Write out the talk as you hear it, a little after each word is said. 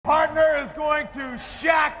to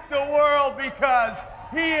shock the world because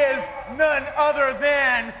he is none other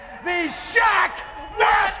than the Shock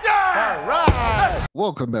Master! All right.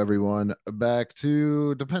 Welcome, everyone, back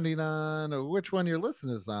to, depending on which one your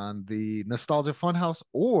listeners on, the Nostalgia Funhouse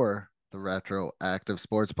or the Retroactive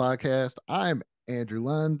Sports Podcast. I'm Andrew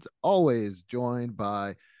Lenz, always joined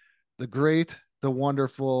by the great, the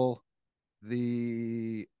wonderful,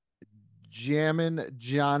 the jammin'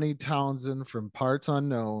 Johnny Townsend from Parts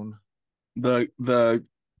Unknown. The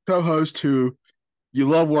co-host who you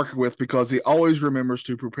love working with because he always remembers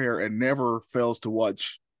to prepare and never fails to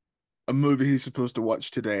watch a movie he's supposed to watch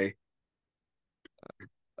today.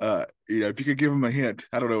 If you could give him a hint,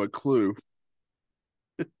 I don't know, a clue.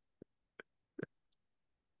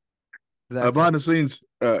 Behind the scenes,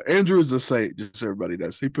 Andrew is a saint, just so everybody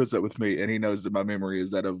knows. He puts up with me, and he knows that my memory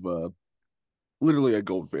is that of literally a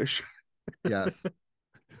goldfish. Yes.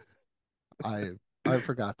 I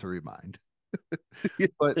forgot to remind.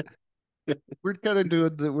 But we're doing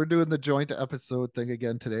the joint episode thing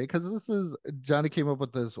again today because Johnny came up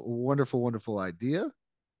with this wonderful idea,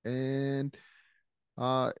 and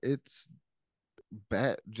it's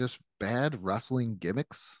just bad wrestling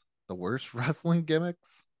gimmicks, the worst wrestling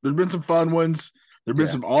gimmicks. There's been some fun ones. There've been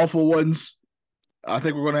some awful ones. I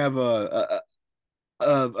think we're going to have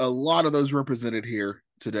a lot of those represented here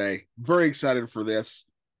today. Very excited for this.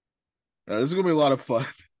 This is going to be a lot of fun.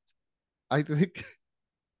 I think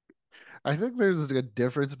there's a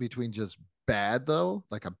difference between just bad, though,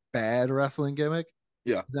 like a bad wrestling gimmick,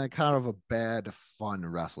 and then kind of a bad fun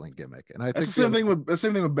wrestling gimmick. And I think that's the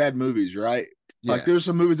same thing with bad movies, right? Yeah. Like there's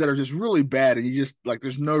some movies that are just really bad, and you just like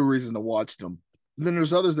there's no reason to watch them. And then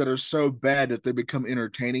there's others that are so bad that they become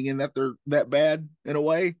entertaining, and that they're that bad in a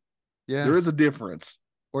way. Yeah, there is a difference.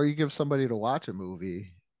 Or you give somebody to watch a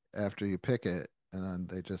movie after you pick it, and then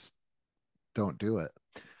they just don't do it.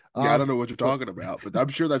 I don't know what you're talking about, but I'm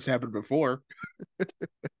sure that's happened before.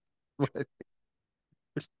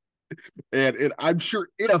 and I'm sure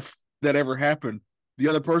if that ever happened, the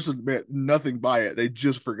other person meant nothing by it. They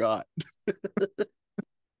just forgot.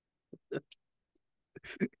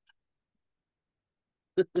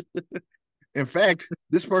 In fact,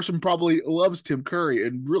 this person probably loves Tim Curry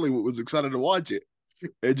and really was excited to watch it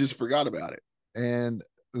and just forgot about it. And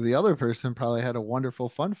the other person probably had a wonderful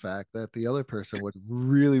fun fact that the other person would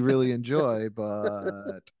really enjoy,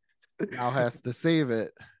 but now has to save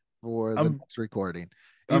it for the next recording.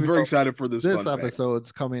 I'm very excited for this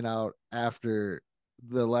episode's coming out after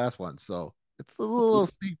the last one, so it's a little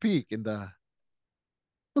sneak peek into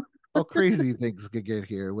how crazy things could get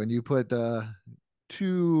here when you put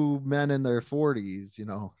two men in their 40s,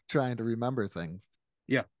 trying to remember things.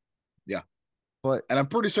 Yeah. And I'm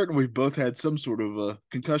pretty certain we've both had some sort of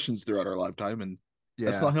concussions throughout our lifetime, and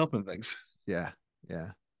that's not helping things. Yeah.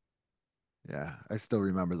 I still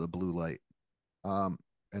remember the blue light. And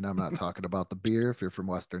I'm not talking about the beer if you're from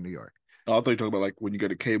Western New York. Oh, I thought you were talking about like when you go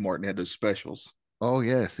to Kmart and had those specials. Oh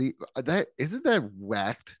yeah. See, that isn't that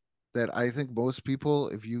whacked that I think most people,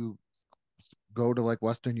 if you go to like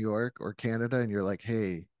Western New York or Canada and you're like,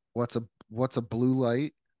 hey, what's a blue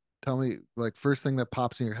light? Tell me, like, first thing that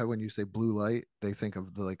pops in your head when you say blue light, they think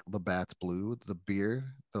of the Labatt's Blue, the beer,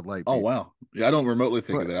 the light beer. Oh wow. Yeah, I don't remotely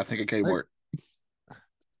think of that. I think of Kmart.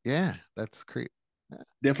 Yeah, that's great.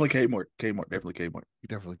 Definitely Kmart. Definitely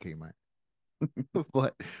Kmart.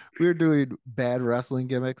 But we're doing bad wrestling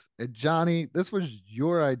gimmicks. And Johnny, this was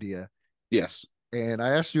your idea. Yes. And I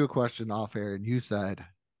asked you a question off air, and you said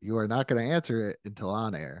you are not going to answer it until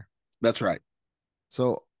on air. That's right.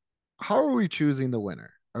 So how are we choosing the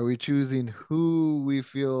winner? Are we choosing who we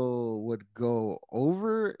feel would go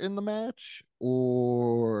over in the match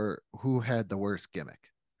or who had the worst gimmick?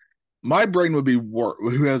 My brain would be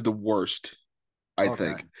who has the worst, I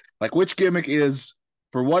think. Like which gimmick is,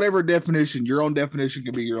 for whatever definition, your own definition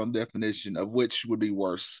can be your own definition of which would be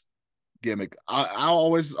worse gimmick. I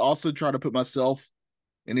always also try to put myself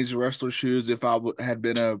in these wrestler shoes if I had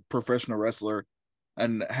been a professional wrestler,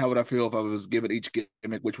 and how would I feel if I was given each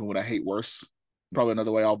gimmick? Which one would I hate worse? Probably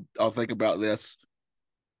another way I'll think about this,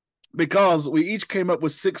 because we each came up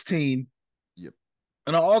with 16. Yep.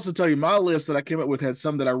 And I'll also tell you my list that I came up with had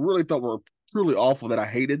some that I really thought were truly awful that I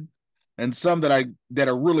hated, and some that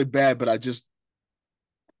are really bad, but I just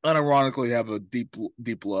unironically have a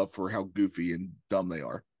deep love for how goofy and dumb they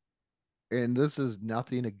are. And this is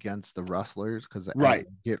nothing against the wrestlers, because as I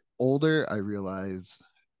get older, I realize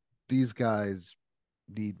these guys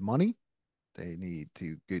need money. They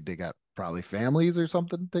got probably families or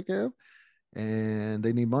something to take care of, and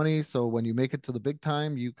they need money. So when you make it to the big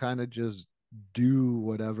time, you kind of just do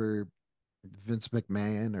whatever Vince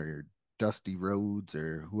McMahon or Dusty Rhodes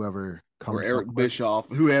or whoever or comes up Eric with. Bischoff,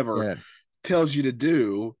 whoever Yeah. tells you to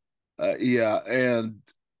do. And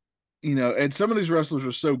and some of these wrestlers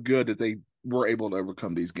are so good that they were able to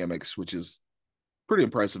overcome these gimmicks, which is pretty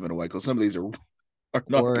impressive in a way. Because some of these are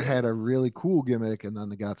not Or good. had a really cool gimmick and then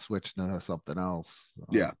they got switched into something else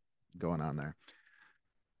Yeah. going on there.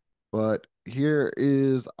 But here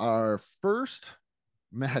is our first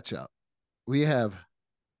matchup. We have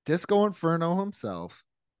Disco Inferno himself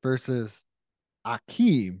versus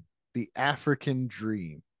Akeem, the African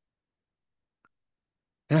Dream.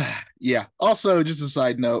 Yeah. Also, just a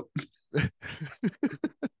side note,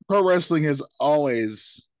 pro wrestling has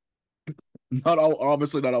always,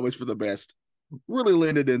 obviously not always for the best, really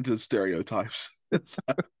landed into stereotypes.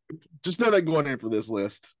 Just know that going in for this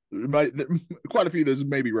list, quite a few of those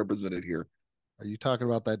may be represented here. Are you talking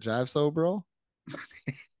about that jive so, bro?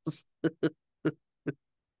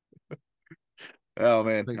 Oh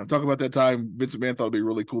man, I'm talking about that time Vince McMahon thought it'd be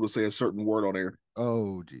really cool to say a certain word on air.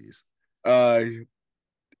 Oh geez. Okay,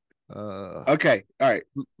 all right.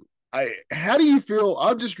 How do you feel?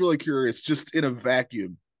 I'm just really curious, just in a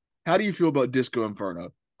vacuum. How do you feel about Disco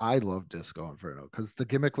Inferno? I love Disco Inferno because the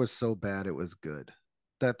gimmick was so bad it was good.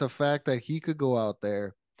 That the fact that he could go out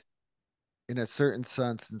there in a certain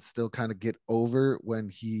sense and still kind of get over when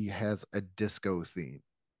he has a disco theme.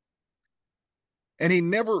 And he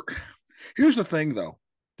never. Here's the thing, though.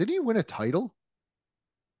 Did he win a title?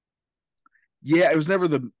 Yeah, it was never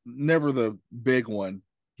the big one.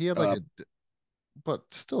 He had like but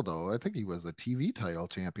still though, I think he was a TV title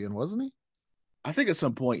champion, wasn't he? I think at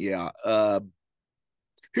some point, yeah.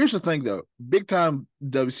 Here's the thing, though. Big time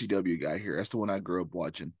WCW guy here. That's the one I grew up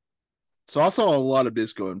watching. So I saw a lot of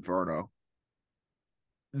Disco Inferno.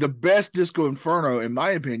 The best Disco Inferno, in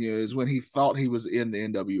my opinion, is when he thought he was in the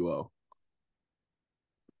NWO.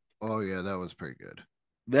 Oh yeah, that was pretty good.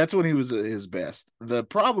 That's when he was at his best. The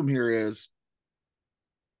problem here is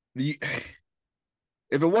if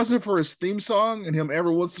it wasn't for his theme song and him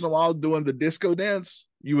every once in a while doing the disco dance,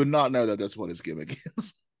 you would not know that that's what his gimmick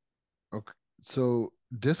is. Okay, so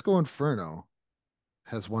Disco Inferno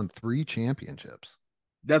has won 3 championships.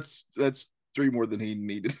 That's 3 more than he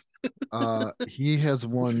needed. He has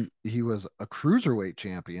won. He was a cruiserweight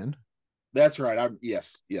champion. That's right.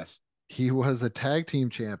 Yes. He was a tag team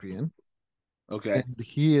champion. Okay. And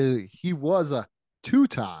he was a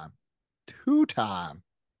two-time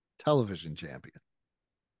television champion.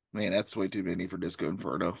 Man, that's way too many for Disco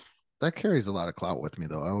Inferno. That carries a lot of clout with me,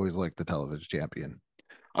 though. I always like the television champion.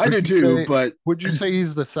 I do too, but would you say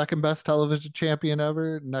he's the second best television champion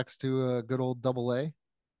ever, next to a good old Double A?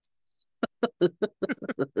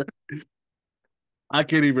 I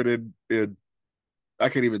can't even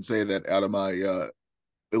say that out of my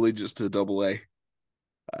allegiance to Double A.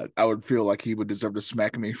 I would feel like he would deserve to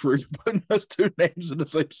smack me for putting those 2 names in the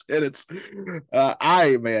same sentence.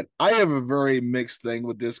 I have a very mixed thing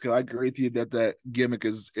with Disco. I agree with you that gimmick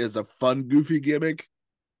is a fun, goofy gimmick.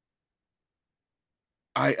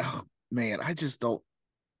 I just don't.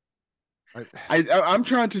 I'm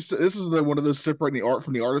trying to. This is one of those separating the art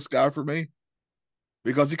from the artist guy for me,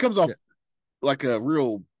 because he comes off like a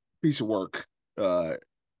real piece of work.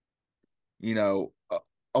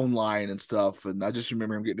 Online and stuff, and I just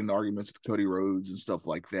remember him getting in arguments with Cody Rhodes and stuff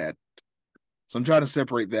like that. So I'm trying to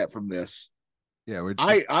separate that from this. Yeah,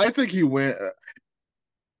 I think he went.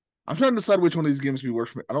 I'm trying to decide which one of these games we work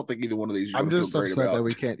for me. I don't think either one of these. I'm just upset that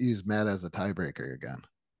we can't use Matt as a tiebreaker again.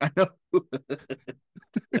 I know.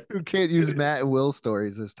 We can't use Matt and Will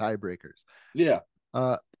stories as tiebreakers. Yeah.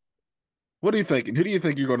 What are you thinking? Who do you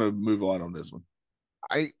think you're going to move on this one?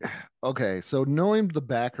 Okay, so knowing the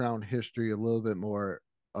background history a little bit more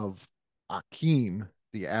of Akeem,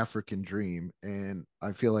 the African Dream, and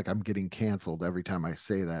I feel like I'm getting canceled every time I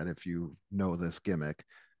say that if you know this gimmick.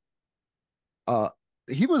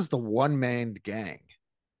 He was the one-man gang.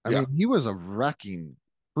 I mean, he was a wrecking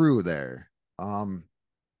crew there.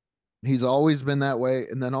 He's always been that way,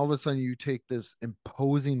 and then all of a sudden you take this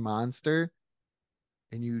imposing monster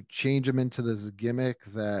and you change him into this gimmick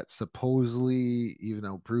that supposedly, even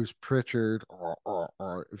though Bruce Pritchard,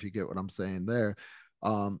 or if you get what I'm saying there,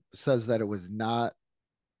 says that it was not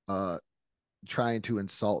trying to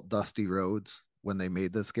insult Dusty Rhodes when they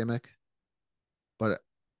made this gimmick. But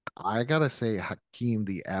I gotta say, Hakeem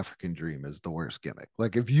the African Dream is the worst gimmick.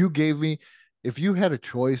 Like if you had a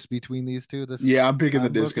choice between these two, I'm picking the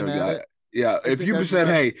disco guy. If you said,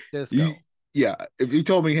 hey, if you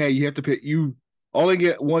told me, hey, you have to pick, you only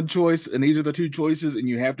get one choice, and these are the 2 choices, and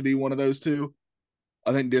you have to be one of those 2,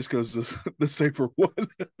 I think disco's the safer one.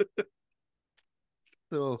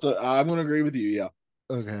 So I'm going to agree with you. Yeah.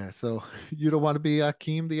 Okay, so you don't want to be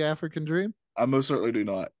Akeem the African Dream? I most certainly do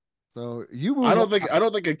not. So you I move don't on. think I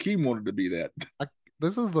don't think Akeem wanted to be that.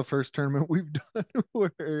 This is the first tournament we've done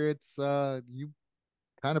where it's you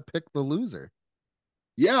kind of pick the loser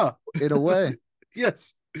Yeah. in a way.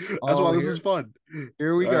 Yes. That's Oh, why this is fun.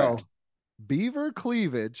 here we All go. right. Beaver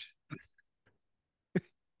cleavage.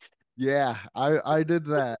 Yeah, I did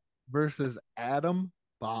that versus Adam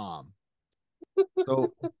Bomb.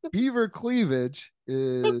 So Beaver cleavage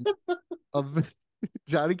is of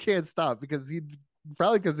Johnny can't stop because he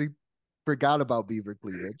probably because he forgot about Beaver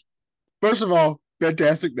cleavage. First of all,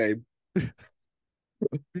 fantastic name.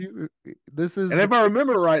 This is And if I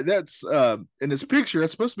remember right, that's in this picture,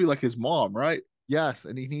 that's supposed to be like his mom, right? yes,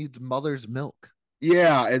 and he needs mother's milk.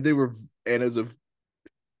 Yeah, and they were and as a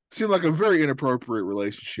seemed like a very inappropriate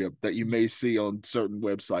relationship that you may see on certain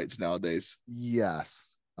websites nowadays. Yes.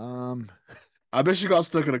 I bet she got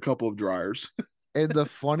stuck in a couple of dryers. And the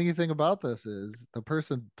funny thing about this is the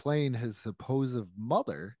person playing his supposed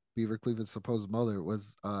mother, Beaver Cleave's supposed mother,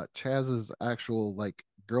 was Chaz's actual like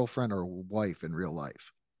girlfriend or wife in real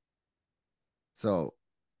life. So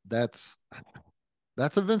that's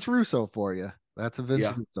a Vince Russo for you. That's a Vince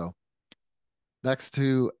Yeah. Russo. Next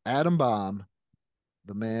to Adam Bomb,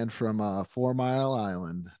 the man from 4 Mile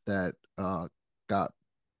Island that got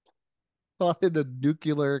caught in a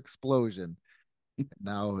nuclear explosion.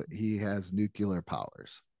 Now he has nuclear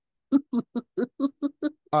powers. Yeah,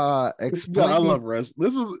 I Explaining love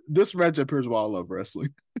wrestling. This matchup here is why I love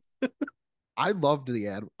wrestling. I loved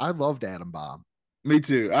Adam Bomb. Me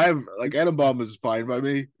too. I have like Adam Bomb is fine by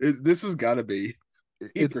me. This has got to be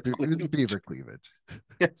It's Beaver cleavage.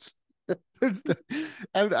 Yes.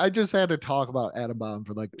 I just had to talk about Adam Bomb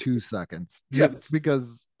for like 2 seconds just Yes.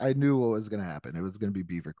 because I knew what was going to happen. It was going to be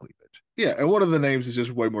Beaver cleavage. Yeah, and one of the names is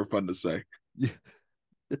just way more fun to say. Yeah.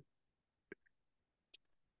 Could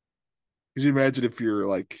you imagine if you're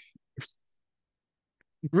like,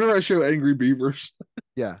 remember I show Angry Beavers?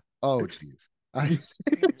 Yeah. Oh, jeez.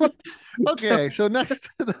 Okay, so next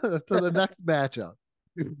to the next matchup,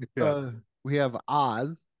 Yeah. we have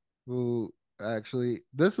Oz, who actually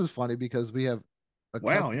this is funny because we have a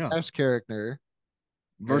Wow. Kevin Yeah. Nash character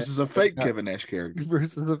Versus a fake Kevin Nash character.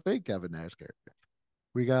 versus a fake Kevin Nash character.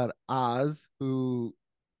 We got Oz, who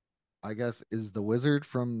I guess is the wizard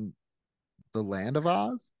from the land of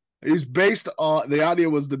Oz. He's based on the idea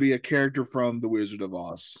was to be a character from The Wizard of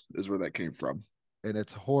Oz, is where that came from. And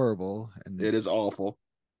it's horrible. And it is awful.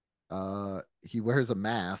 He wears a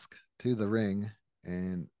mask to the ring,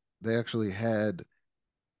 and they actually had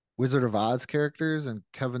Wizard of Oz characters, and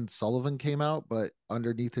Kevin Sullivan came out, but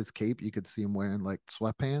underneath his cape, you could see him wearing like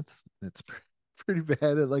sweatpants. It's pretty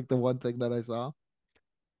bad at like the one thing that I saw.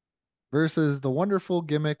 Versus the wonderful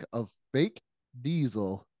gimmick of fake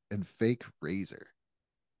Diesel and fake Razor.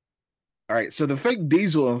 All right, so the fake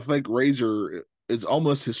Diesel and fake Razor is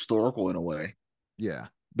almost historical in a way. Yeah,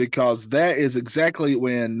 because that is exactly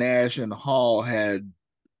when Nash and Hall had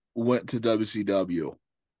went to WCW,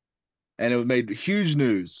 and it made huge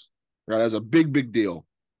news. Right, that's a big deal.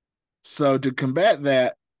 So to combat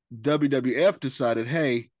that, WWF decided,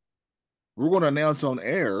 hey, we're going to announce on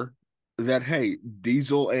air that hey,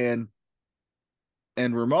 Diesel and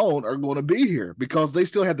Ramon are going to be here because they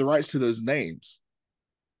still had the rights to those names.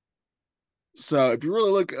 So if you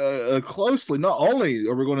really look closely, not only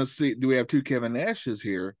are we going to see, do we have two Kevin Nashes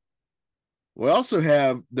here, we also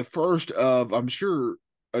have the first of, I'm sure,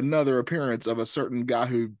 another appearance of a certain guy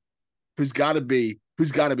who's got to be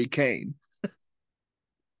Kane.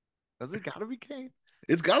 Does it got to be Kane?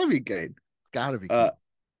 It's got to be Kane. It's got to be Kane.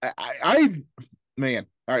 Man.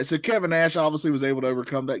 All right, so Kevin Nash obviously was able to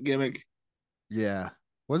overcome that gimmick. Yeah.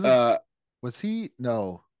 Was he?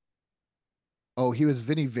 No. Oh, he was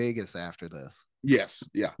Vinny Vegas after this. Yes.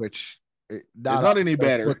 Yeah. Which it's not any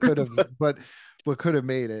better. What could have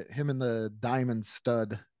made it? Him and the Diamond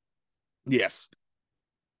Stud. Yes.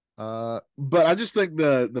 But I just think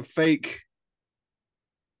the fake,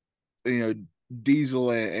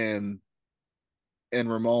 Diesel and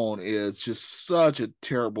Ramon is just such a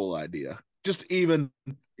terrible idea. Just even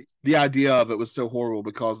the idea of it was so horrible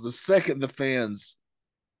because the second the fans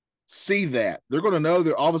see that, they're going to know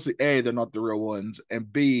they're obviously A, they're not the real ones,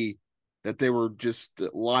 and B, that they were just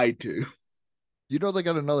lied to. You know, they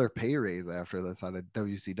got another pay raise after this on a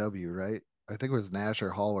WCW, right? I think it was Nash or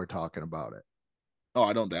Hall were talking about it. Oh,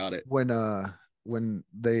 I don't doubt it. When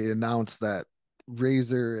they announced that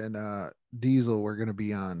Razor and Diesel were going to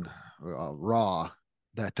be on Raw,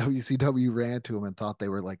 that WCW ran to him and thought they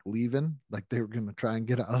were like leaving, like they were going to try and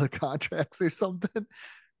get out of the contracts or something.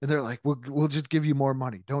 And they're like, we'll just give you more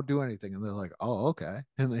money. Don't do anything. And they're like, oh, okay.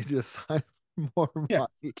 And they just signed more Yeah.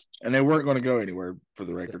 money. And they weren't going to go anywhere for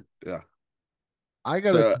the record. Yeah. I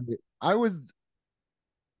gotta. So I was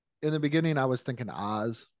in the beginning. I was thinking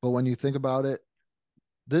Oz, but when you think about it,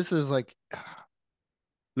 this is like,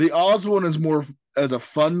 the Oz one is more as a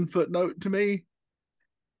fun footnote to me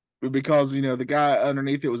because the guy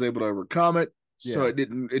underneath it was able to overcome it, so yeah, it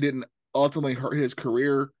didn't ultimately hurt his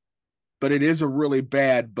career. But it is a really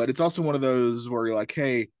bad. But it's also one of those where you're like,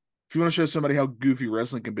 hey, if you want to show somebody how goofy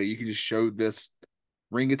wrestling can be, you can just show this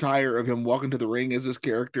ring attire of him walking to the ring as this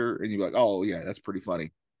character, and you're like, oh yeah, that's pretty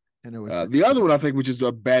funny. and it was The other one I think, which is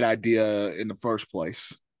a bad idea in the first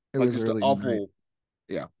place, it like was just an awful,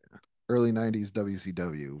 yeah, early '90s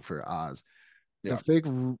WCW for Oz. The yeah, fake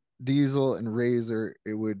Diesel and Razor,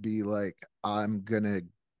 it would be like, I'm gonna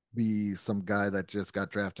be some guy that just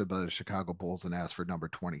got drafted by the Chicago Bulls and asked for number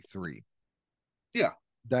 23. yeah,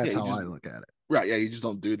 That's yeah. You how just I look at it. right, yeah. You just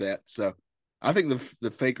don't do that. So I think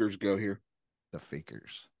the fakers go here. The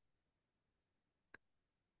fakers.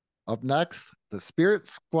 Up next, the Spirit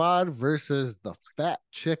Squad versus the Fat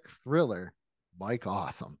Chick Thriller, Mike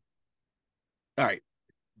Awesome. All right,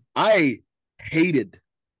 I hated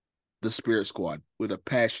the Spirit Squad with a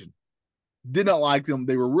passion. Did not like them.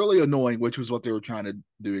 They were really annoying, which was what they were trying to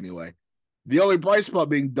do anyway. The only bright spot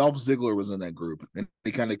being Dolph Ziggler was in that group, and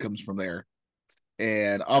he kind of comes from there.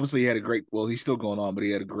 And obviously, he had a great. Well, he's still going on, but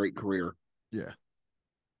he had a great career. Yeah.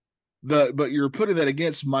 But you're putting that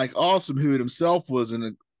against Mike Awesome, who himself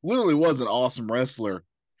literally was an awesome wrestler,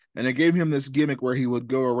 and it gave him this gimmick where he would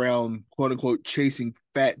go around quote unquote chasing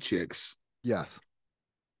fat chicks. Yes.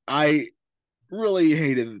 I really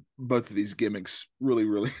hated both of these gimmicks. Really,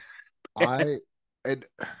 really. I and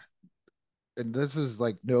and this is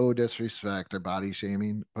like no disrespect or body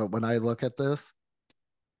shaming, but when I look at this,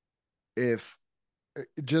 if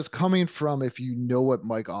just coming from, if you know what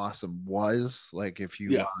Mike Awesome was, like if you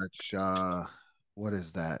Yeah. watch what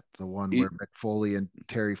is that? The one He, where Mick Foley and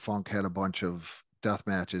Terry Funk had a bunch of death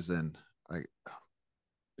matches in, like,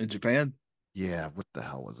 in Japan. yeah, what the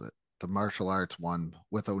hell was it? The martial arts one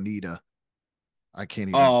with Onita. I can't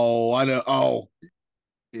even. Oh, I know. Oh,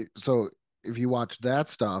 So if you watch that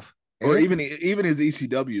stuff, or and even his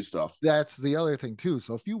ECW stuff. that's the other thing too.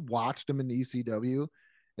 So if you watched him in ECW,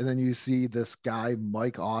 and then you see this guy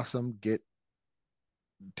Mike Awesome get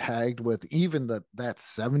tagged with even that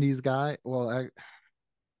 '70s guy, well,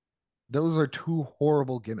 those are two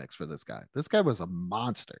horrible gimmicks for this guy. This guy was a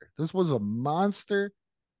monster. This was a monster.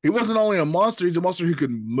 He wasn't only a monster; he's a monster who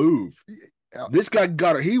could move. This guy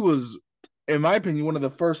got it. He was, in my opinion, one of the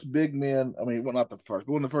first big men. I mean, well, not the first,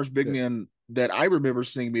 but one of the first big men that I remember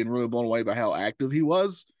seeing being really blown away by how active he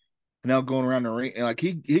was. And now going around the ring, and like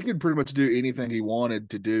he could pretty much do anything he wanted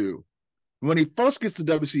to do. When he first gets to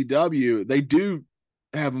WCW, they do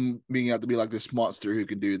have him being out to be like this monster who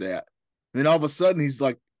can do that. And then all of a sudden, he's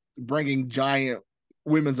like bringing giant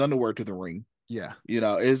women's underwear to the ring. Yeah.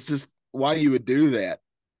 It's just why you would do that.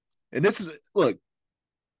 And this is, look,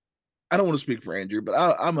 I don't want to speak for Andrew, but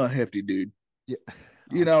I'm a hefty dude. Yeah.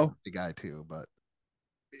 The guy too, but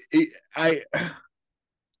I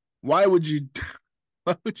why would you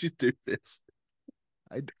do this?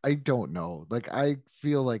 I don't know. Like, I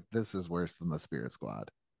feel like this is worse than the Spirit Squad.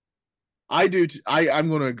 I do. I'm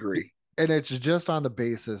going to agree. And it's just on the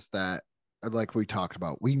basis that, like we talked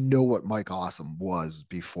about, we know what Mike Awesome was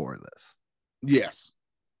before this. Yes.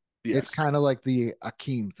 It's kind of like the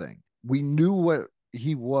Hakeem thing. We knew what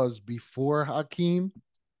he was before Hakeem.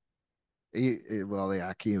 Well, the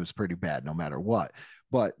Hakeem is pretty bad no matter what,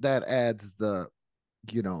 but that adds the,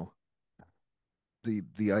 you know,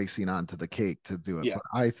 the icing onto the cake to do it. Yeah. But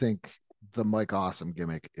I think the Mike Awesome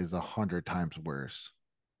gimmick is 100 times worse.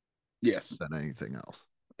 Yes. Than anything else.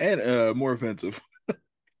 And more offensive.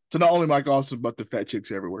 So not only Mike Awesome, but the fat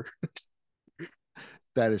chicks everywhere.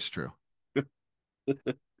 That is true.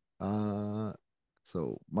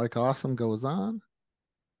 So Mike Awesome goes on.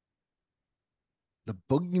 The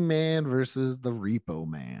Boogeyman versus the Repo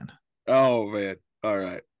Man. Oh man. All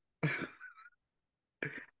right.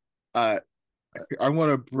 I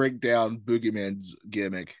want to break down Boogeyman's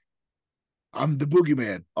gimmick. I'm the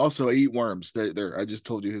Boogeyman. Also, I eat worms. There. I just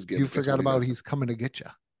told you his gimmick. You forgot about he's coming to get you.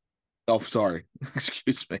 Oh, sorry.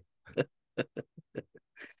 Excuse me.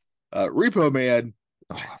 Repo Man.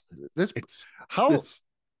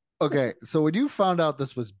 Okay, so when you found out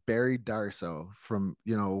this was Barry Darso from,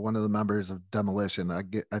 one of the members of Demolition, I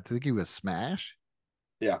think he was Smash.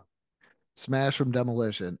 Yeah. Smash from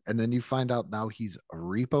Demolition, and then you find out now he's a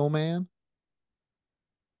Repo Man.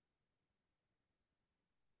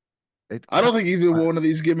 I don't think either one of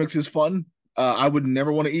these gimmicks is fun. I would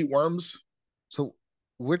never want to eat worms. So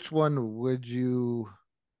which one would you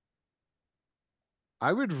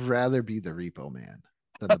I would rather be the Repo Man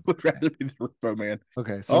than I the would Boogeyman. rather be the Repo Man.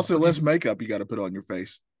 Okay, so Also, less makeup you got to put on your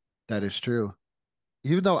face. that is true.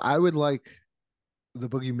 Even though I would like the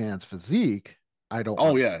Boogeyman's physique, I don't Oh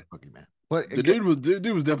want yeah, the Boogeyman. But the again,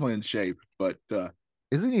 dude was definitely in shape, but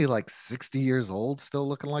isn't he like 60 years old still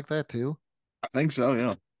looking like that too? I think so.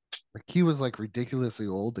 Yeah. Like he was like ridiculously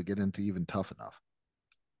old to get into even tough enough.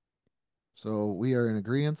 So we are in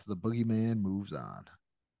agreement. The Boogeyman moves on.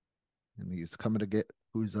 And he's coming to get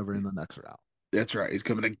who's ever in the next round. That's right. He's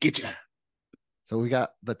coming to get you. So we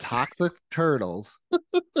got the Toxic Turtles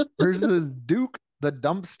versus Duke the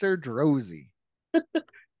Dumpster Drozy.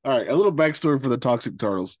 All right, a little backstory for the Toxic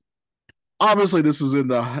Turtles. Obviously, this is in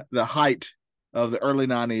the height of the early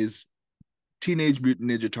 '90s Teenage Mutant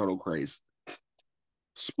Ninja Turtle craze.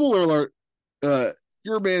 Spoiler alert: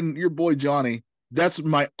 your boy Johnny. That's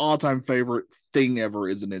my all-time favorite thing ever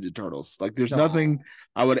is the Ninja Turtles. Like, there's nothing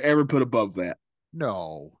I would ever put above that.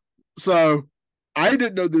 No. So I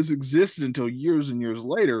didn't know this existed until years and years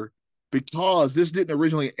later because this didn't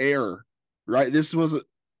originally air. Right? This wasn't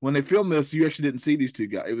when they filmed this. You actually didn't see these two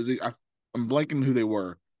guys. It was I'm blanking who they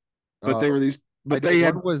were, but they were these. But they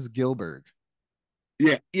had one was Gilbert.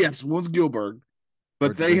 Yeah, yes, one's Gilbert,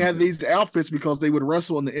 but they had these outfits because they would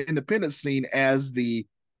wrestle in the independent scene as these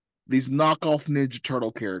knockoff Ninja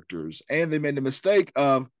Turtle characters, and they made the mistake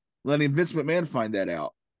of letting Vince McMahon find that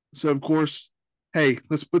out. So of course, hey,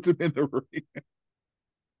 let's put them in the ring.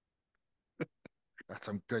 That's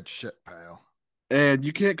some good shit, pal. And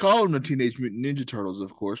you can't call them the Teenage Mutant Ninja Turtles,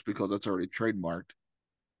 of course, because that's already trademarked.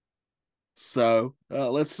 So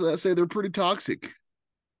let's say they're pretty toxic.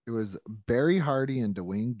 It was Barry Hardy and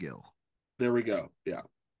Dwayne Gill. There we go. Yeah.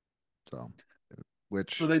 So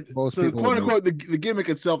quote unquote the gimmick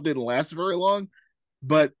itself didn't last very long,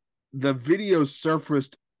 but the video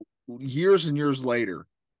surfaced years and years later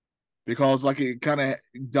because like it kind of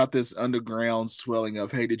got this underground swelling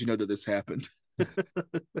of, hey, did you know that this happened?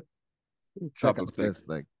 Check out this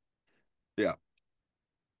thing. Yeah.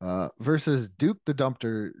 Versus Duke the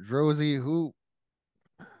Dumpster Drozy, who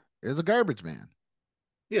is a garbage man.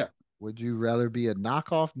 Yeah. Would you rather be a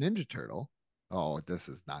knockoff Ninja Turtle? Oh, this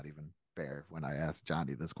is not even fair when I asked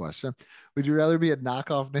Johnny this question. Would you rather be a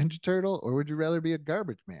knockoff Ninja Turtle or would you rather be a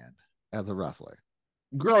garbage man as a wrestler?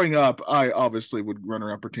 Growing up, I obviously would run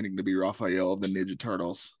around pretending to be Raphael of the Ninja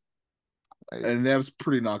Turtles. And that was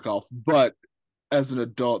pretty knockoff. But as an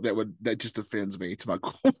adult, that just offends me to my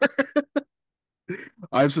core.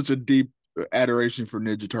 I have such a deep adoration for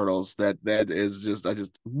Ninja Turtles that is just I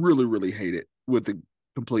just really, really hate it with the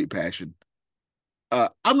complete passion.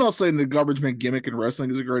 I'm not saying the garbage man gimmick in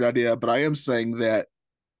wrestling is a great idea, but I am saying that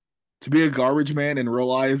to be a garbage man in real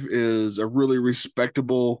life is a really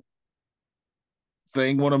respectable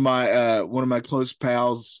thing. One of my close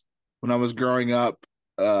pals when I was growing up,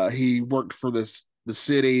 he worked for the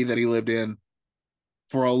city that he lived in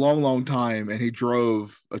for a long, long time, and he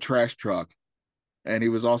drove a trash truck. And he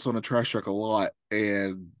was also in a trash truck a lot,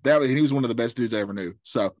 and he was one of the best dudes I ever knew.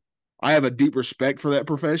 So I have a deep respect for that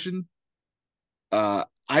profession. I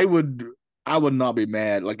would not be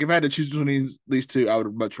mad. Like if I had to choose between these two, I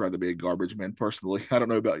would much rather be a garbage man personally. I don't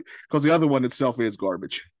know about you because the other one itself is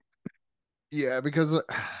garbage. Yeah, because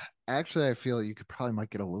actually, I feel you could probably might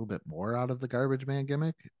get a little bit more out of the garbage man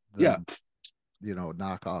gimmick. Than,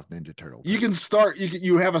 knock off Ninja Turtle. You can start.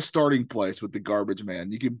 You have a starting place with the garbage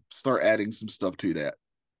man. You can start adding some stuff to that.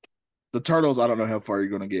 The Turtles, I don't know how far you're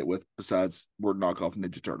going to get with besides we're knockoff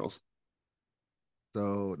Ninja Turtles.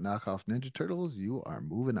 So knockoff Ninja Turtles, you are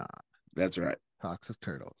moving on. That's right. Toxic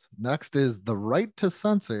Turtles. Next is the right to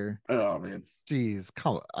censor. Oh man, jeez,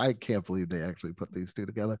 I can't believe they actually put these two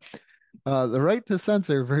together. The right to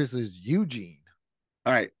censor versus Eugene.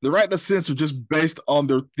 All right, the right to censor just based on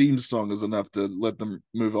their theme song is enough to let them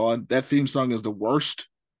move on. That theme song is the worst.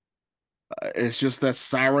 It's just that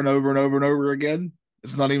siren over and over and over again.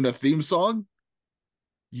 It's not even a theme song.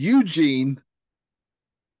 Eugene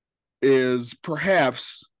is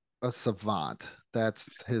perhaps a savant.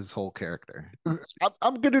 That's his whole character.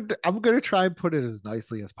 I'm gonna try and put it as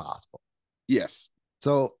nicely as possible. Yes.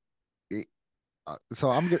 So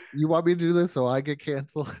you want me to do this so I get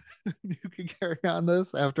canceled? You can carry on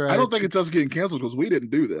this after I don't think it's us getting canceled because we didn't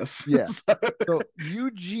do this. Yeah. So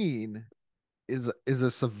Eugene is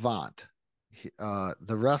a savant.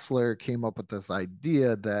 The wrestler came up with this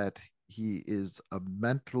idea that he is a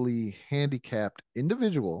mentally handicapped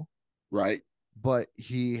individual, right? But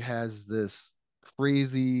he has this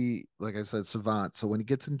crazy, like I said, savant. So when he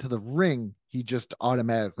gets into the ring, he just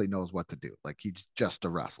automatically knows what to do. Like he's just a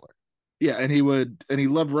wrestler. Yeah, and he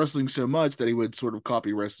loved wrestling so much that he would sort of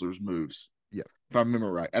copy wrestlers' moves. Yeah, if I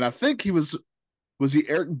remember right. And I think he was Was he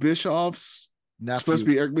Eric Bischoff's nephew. Supposed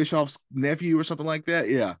to be Eric Bischoff's nephew or something like that?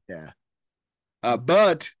 Yeah. Yeah.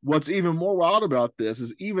 But what's even more wild about this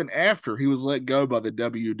is even after he was let go by the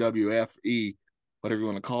WWFE, whatever you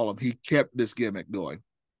want to call him, he kept this gimmick going.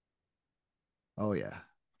 Oh yeah.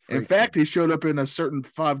 In fact, he showed up in a certain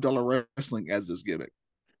 $5 wrestling as this gimmick.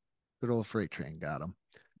 Good old Freight Train got him.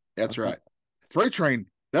 That's right. Freight Train,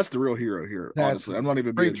 that's the real hero here. Honestly, I'm not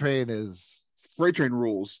even Freight Train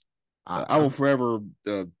rules. I will forever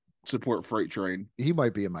support Freight Train. He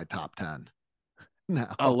might be in my top 10. No.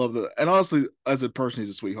 I love that. And honestly, as a person, he's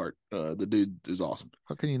a sweetheart. The dude is awesome.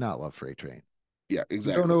 How can you not love Freight Train? Yeah,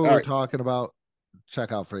 exactly. You don't know what we're talking about?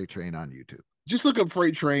 Check out Freight Train on YouTube. Just look up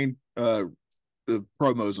Freight Train the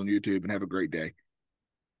promos on YouTube and have a great day.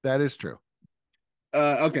 That is true.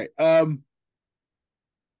 Okay.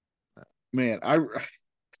 Man,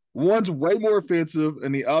 one's way more offensive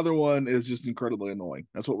and the other one is just incredibly annoying.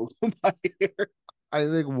 That's what we're going by here. I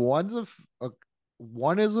think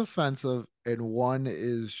one is offensive and one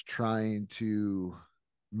is trying to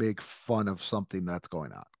make fun of something that's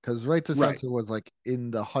going on. Because Right to Censor was like in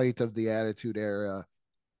the height of the Attitude Era.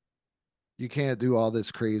 You can't do all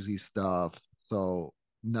this crazy stuff. So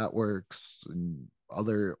networks and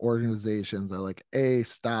other organizations are like, "Hey,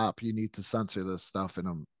 stop! You need to censor this stuff in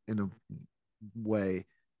a way."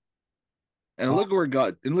 And look where it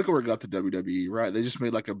got. And look where it got the WWE. Right? They just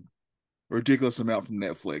made like a ridiculous amount from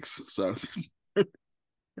Netflix. So,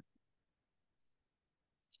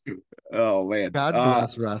 oh man, God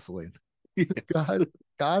bless wrestling. Yes.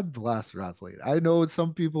 God bless wrestling. I know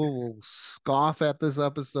some people will scoff at this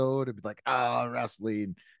episode and be like, "Oh,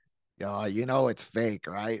 wrestling. It's fake,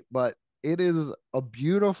 right?" But it is a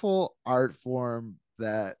beautiful art form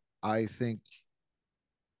that I think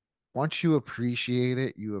once you appreciate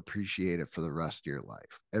it, you appreciate it for the rest of your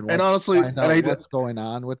life. And honestly, what's going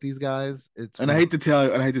on with these guys, I hate to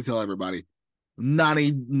tell everybody,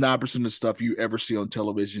 99% of the stuff you ever see on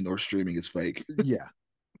television or streaming is fake. Yeah.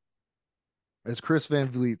 As Chris Van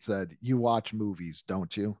Vliet said, you watch movies,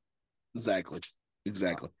 don't you? Exactly.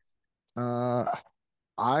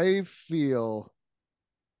 I feel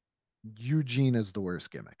Eugene is the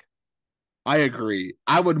worst gimmick. I agree.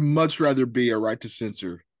 I would much rather be a Right to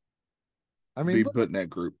Censor. Be put in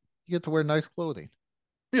that group. You get to wear nice clothing.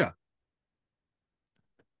 Yeah.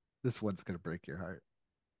 This one's going to break your heart.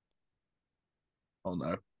 Oh,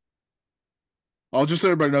 no. I'll just so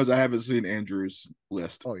everybody knows I haven't seen Andrew's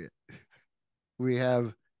list. Oh, yeah. We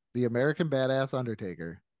have the American Badass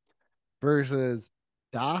Undertaker versus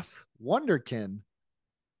Das Wunderkind,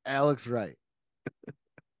 Alex Wright.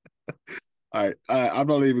 All right. I'm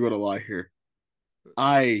not even going to lie here.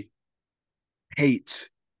 I hate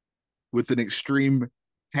with an extreme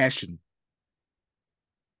passion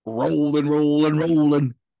rolling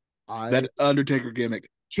that Undertaker gimmick.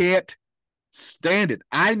 Can't stand it.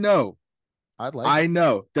 I know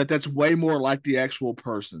that that's way more like the actual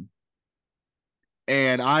person.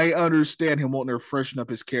 And I understand him wanting to freshen up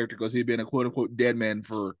his character because he'd been a quote unquote dead man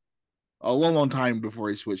for a long time before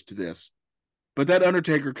he switched to this. But that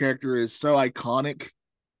Undertaker character is so iconic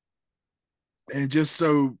and just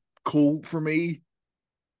so cool for me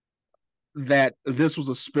that this was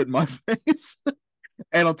a spit in my face.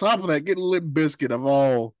 And on top of that, getting Limp Bizkit of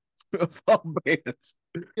all bands.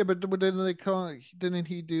 Yeah, but didn't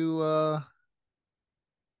he do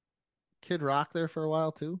Kid Rock there for a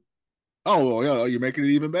while too? Oh, well, yeah, you're making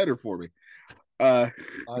it even better for me. I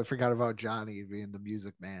forgot about Johnny being the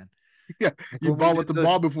music man. Yeah, you ball with the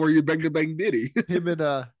ball before you bang the bang ditty. him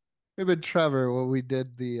and Trevor when we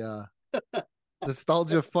did the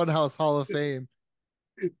Nostalgia Funhouse Hall of Fame.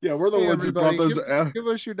 Yeah, we're the ones who brought those. Give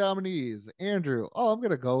us your nominees. Andrew, I'm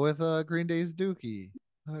gonna go with Green Day's Dookie.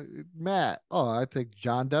 Matt, I think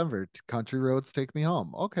John Denver, Country Roads Take Me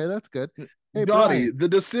Home. Okay, that's good. Hey, Donnie, Brian, the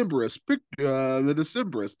Decemberist, the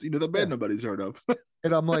Decemberist, the band nobody's heard of.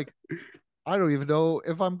 And I'm like, I don't even know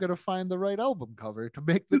if I'm gonna find the right album cover to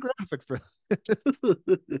make the graphic for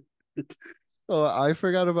this. So I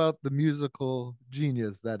forgot about the musical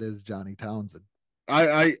genius that is Johnny Townsend.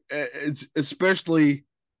 It's especially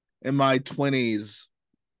in my 20s,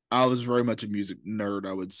 I was very much a music nerd,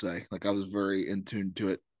 I would say. Like I was very in tune to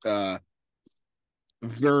it.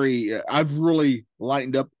 I've really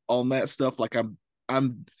lightened up on that stuff. Like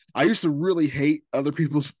I used to really hate other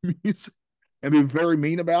people's music and be very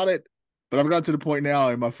mean about it. But I've got to the point now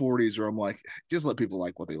in my 40s where I'm like, just let people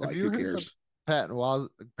like what they like. Who cares? Patton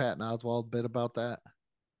Oswalt bit about that.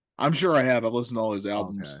 I'm sure I have. I've listened to all his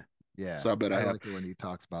albums. Okay. Yeah. So I bet I have. Like it when he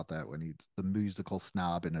talks about that when he's the musical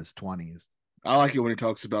snob in his 20s. I like it when he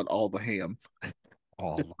talks about all the ham.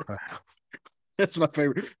 All the ham. That's my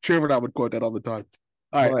favorite. Trevor and I would quote that all the time.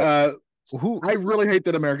 All right. Who I really hate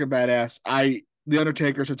that American Badass. The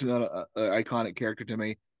Undertaker is such an iconic character to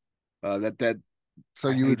me. That so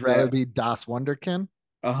I you would hate rather that be Das Wunderkind?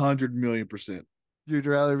 100,000,000%. You'd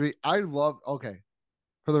rather be okay.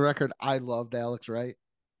 For the record, I loved Alex Wright.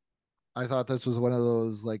 I thought this was one of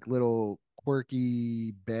those like little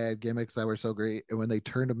quirky bad gimmicks that were so great. And when they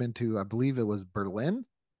turned him into, I believe it was Berlin,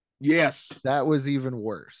 Yes. that was even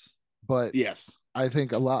worse. But Yes. I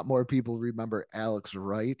think a lot more people remember Alex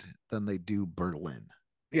Wright than they do Berlin.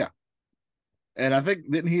 Yeah. And I think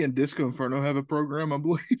didn't he and Disco Inferno have a program? I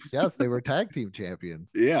believe. Yes, they were tag team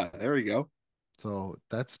champions. Yeah, there we go. So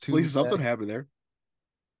that's At least something happened there.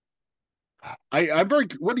 I'm very.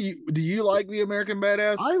 What do you like the American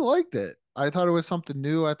Badass? I liked it. I thought it was something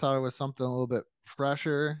new. I thought it was something a little bit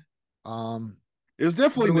fresher. It was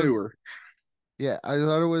definitely newer. Yeah, I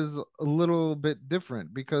thought it was a little bit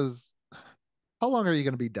different because how long are you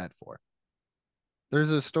going to be dead for? There's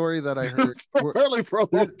a story that I heard apparently for a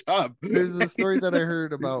long time. There's a story that I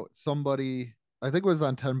heard about somebody, I think it was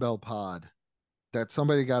on 10 Bell Pod, that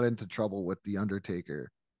somebody got into trouble with the Undertaker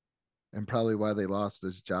and probably why they lost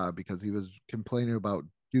his job because he was complaining about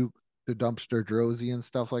Duke the Dumpster Drozy and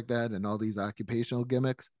stuff like that and all these occupational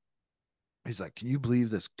gimmicks. He's like, can you believe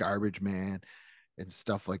this garbage man and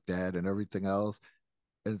stuff like that and everything else?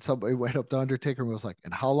 And somebody went up to Undertaker and was like,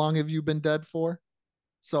 and how long have you been dead for?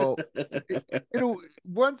 So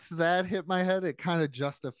once that hit my head, it kind of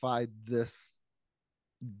justified this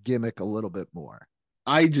gimmick a little bit more.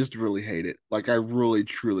 I just really hate it. Like I really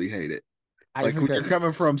truly hate it. Like when you're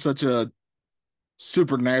coming from such a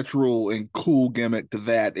supernatural and cool gimmick to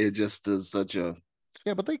that, it just is such a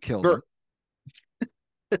but they killed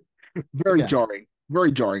him. Very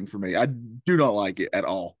jarring for me. I do not like it at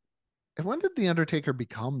all. And when did the Undertaker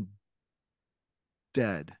become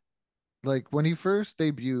dead? Like when he first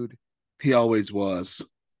debuted, he always was.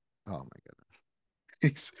 Oh my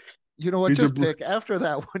goodness. You know what? Just pick after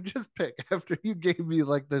that one. Just pick after you gave me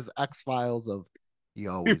like this X-Files of he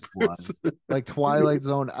always was. Like Twilight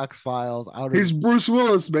Zone X-Files out of He's Bruce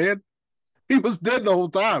Willis, man. He was dead the whole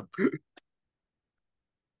time.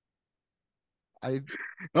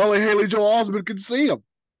 Only Haley Joel Osment could see him.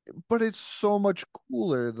 But it's so much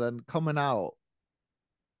cooler than coming out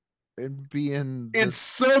and being it's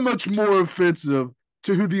so much more offensive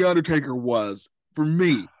to who the Undertaker was for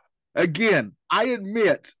me. Again, I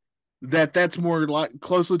admit that that's more like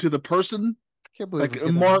closely to the person. I can't believe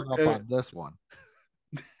like Mark up on this one.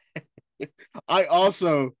 I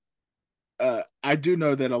also I do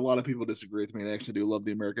know that a lot of people disagree with me. They actually do love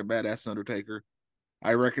the American Badass Undertaker.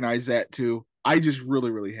 I recognize that too. I just really,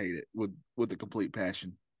 really hate it with a complete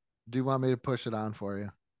passion. Do you want me to push it on for you?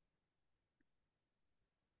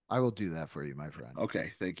 I will do that for you, my friend.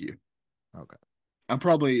 Okay, thank you. Okay. I'm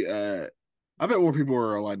probably I bet more people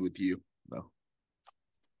are aligned with you, though.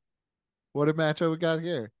 What a matchup we got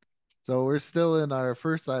here. So we're still in our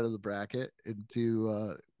first side of the bracket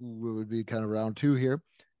into what would be kind of round two here.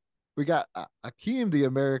 We got Akeem,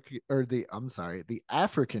 the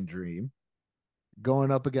African Dream,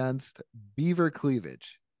 going up against Beaver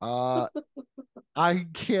Cleavage. I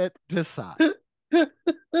can't decide.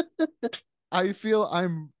 I feel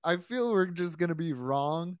we're just gonna be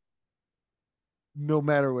wrong no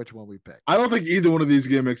matter which one we pick. I don't think either one of these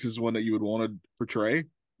gimmicks is one that you would want to portray.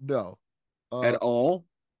 No. At all.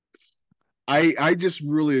 I just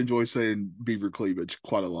really enjoy saying Beaver Cleavage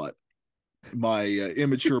quite a lot. My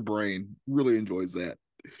immature brain really enjoys that.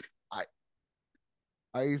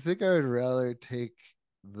 I think I would rather take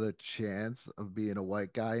the chance of being a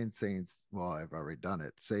white guy and saying, well, I've already done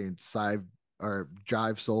it, saying Sive or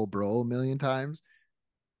Jive Soul Bro a million times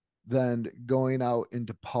than going out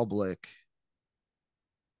into public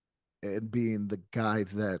and being the guy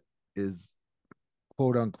that is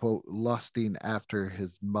quote unquote lusting after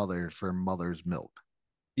his mother for mother's milk.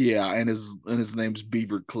 Yeah, and his name's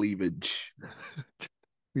Beaver Cleavage.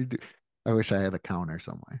 We do. I wish I had a counter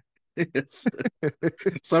somewhere. Yes.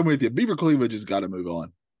 So I'm with you. Beaver Cleavage has got to move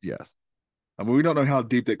on. Yes. I mean, we don't know how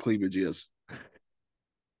deep that cleavage is.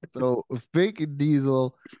 So Fake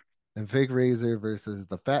Diesel and Fake Razor versus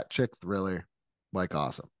the Fat Chick Thriller. Like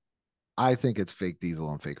awesome. I think it's Fake Diesel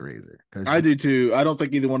and Fake Razor. I do too. I don't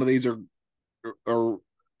think either one of these are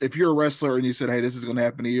if you're a wrestler and you said, hey, this is going to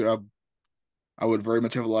happen to you, I would very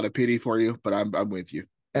much have a lot of pity for you, but I'm with you.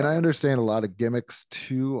 And I understand a lot of gimmicks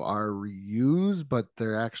too are reused, but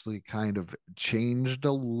they're actually kind of changed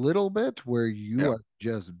a little bit where you are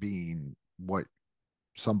just being what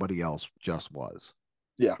somebody else just was.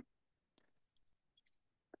 Yeah.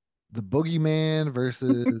 The Boogeyman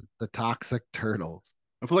versus the Toxic Turtles.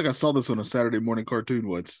 I feel like I saw this on a Saturday morning cartoon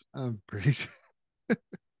once. I'm pretty sure.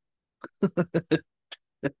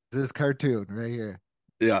 This cartoon right here.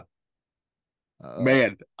 Yeah.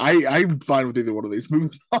 Man, I'm fine with either one of these.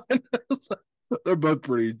 Moving on. They're both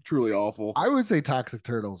pretty truly awful. I would say Toxic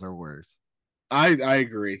Turtles are worse. I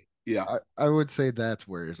agree. Yeah. I would say that's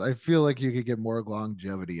worse. I feel like you could get more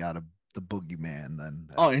longevity out of the Boogeyman than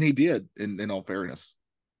Oh, and he did, in all fairness.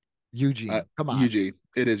 Eugene. Come on. Eugene.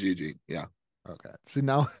 It is Eugene. Yeah. Okay. See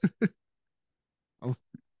now.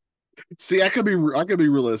 See, I could be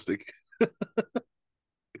realistic.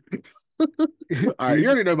 All right, you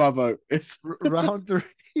already know my vote. It's round 3.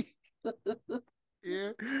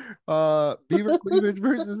 Yeah. Beaver Cleavage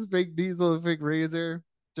versus Fake Diesel and Fake Razor.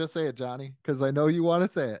 Just say it, Johnny, because I know you want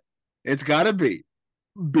to say it. It's got to be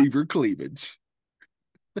Beaver Cleavage.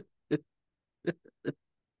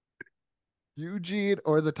 Eugene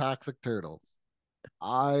or the Toxic Turtles?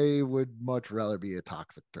 I would much rather be a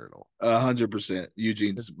Toxic Turtle. 100%.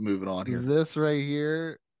 Eugene's moving on here. This right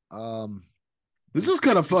here, this is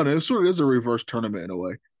kind of fun. It sort of is a reverse tournament in a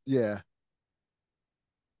way. Yeah.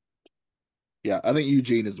 Yeah, I think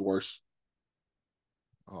Eugene is worse.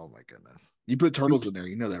 Oh my goodness. You put turtles in there,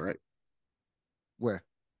 you know that, right? Where?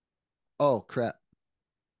 Oh crap.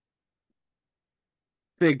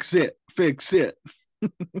 Fix it. There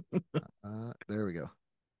we go.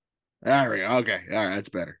 There we go. Okay. All right, that's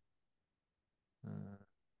better.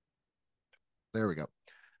 There we go.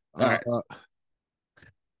 All right.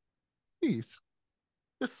 Please.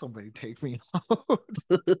 Just somebody take me out.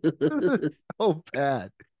 So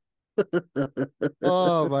bad.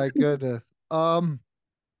 Oh my goodness.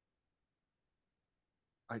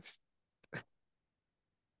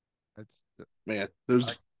 Man,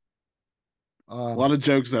 there's a lot of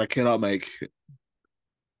jokes that I cannot make,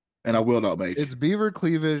 and I will not make. It's Beaver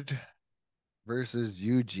Cleavage versus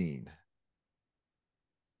Eugene.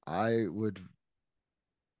 I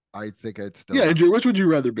think I'd still. Yeah, Andrew, which would you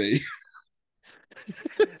rather be?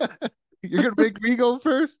 You're gonna make me go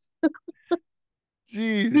first?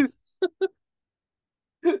 Jeez.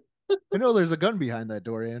 I know there's a gun behind that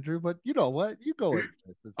door, Andrew, but you know what? You go in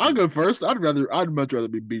first. I'll go first. I'd much rather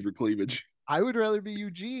be Beaver Cleavage. I would rather be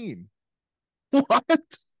Eugene.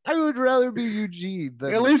 What? I would rather be Eugene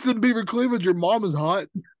than at least in Beaver Cleavage, your mom is hot.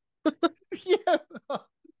 Yeah.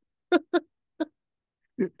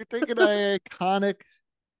 You're taking an iconic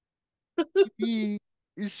TV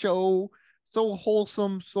show, so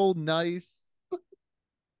wholesome, so nice.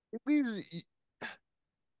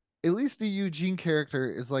 At least the Eugene character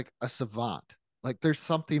is like a savant. Like there's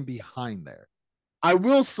something behind there. I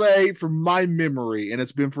will say, from my memory, and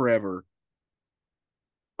it's been forever,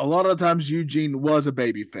 a lot of the times Eugene was a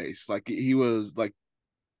baby face. Like he was like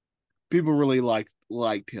people really liked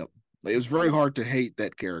him. Like, it was very hard to hate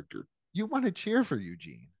that character. You want to cheer for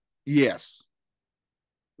Eugene. Yes.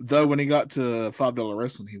 Though when he got to $5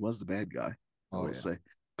 wrestling, he was the bad guy. I will say.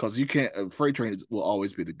 Because you can't Freight Train will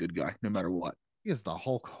always be the good guy, no matter what. He is the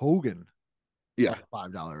Hulk Hogan. Yeah.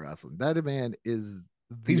 $5 wrestling. That man is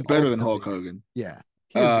he's better than Hulk Hogan. Yeah.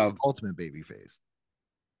 He is the ultimate baby face.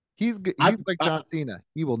 He's like John Cena.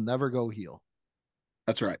 He will never go heel.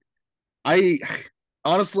 That's right. I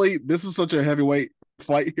honestly, this is such a heavyweight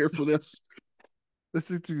fight here for this.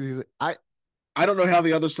 I don't know how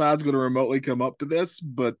the other side's going to remotely come up to this,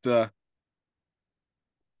 but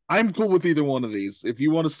I'm cool with either one of these. If you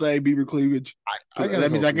want to say Beaver Cleavage,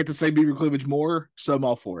 that means I get to say Beaver Cleavage more, so I'm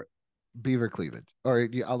all for it. Beaver Cleavage. Or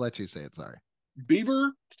I'll let you say it. Sorry.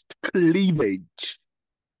 Beaver Cleavage.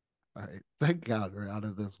 All right. Thank God we're out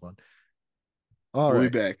of this one. We'll be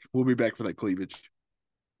back. We'll be back for that cleavage.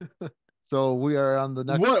 So we are on the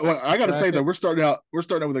next. What I got to say though, we're starting out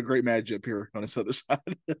with a great matchup here on this other side.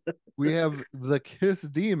 We have the Kiss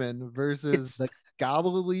Demon versus the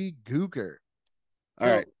Gobbledygooker. All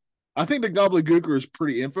right. I think the Gobbledygooker is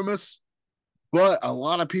pretty infamous, but a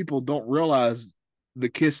lot of people don't realize the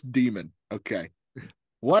Kiss Demon. Okay.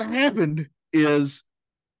 What happened is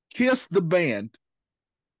Kiss the band,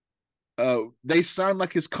 they signed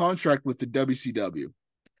like his contract with the WCW,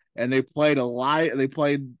 and they played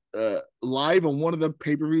live on one of the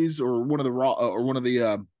pay-per-views or one of the Raw or one of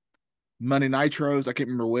the Monday Nitros. I can't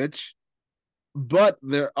remember which, but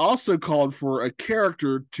they're also called for a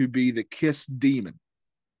character to be the Kiss Demon.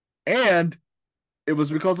 And it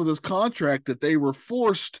was because of this contract that they were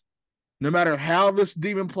forced, no matter how this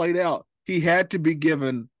demon played out, he had to be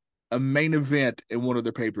given a main event in one of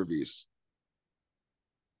their pay-per-views.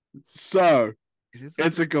 So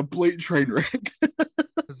it's a complete train wreck.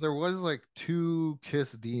 There was like 2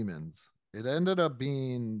 Kiss Demons. It ended up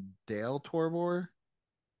being Dale Torbor,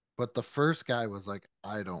 but the first guy was like,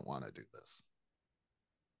 I don't want to do this.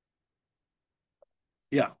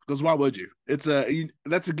 Yeah, because why would you? That's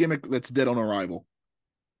a gimmick that's dead on arrival.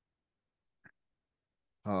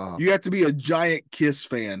 You have to be a giant Kiss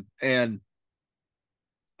fan, and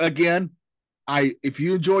again, if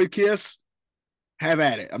you enjoy Kiss, have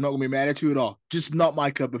at it. I'm not gonna be mad at you at all. Just not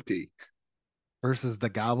my cup of tea. Versus the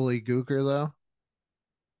gobbledygooker, though.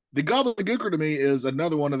 The gobbledygooker to me is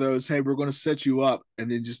another one of those. Hey, we're going to set you up, and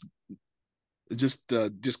then just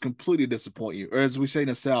completely disappoint you. Or as we say in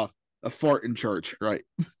the South, a fart in church, right?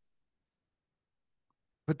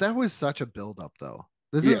 But that was such a buildup, though.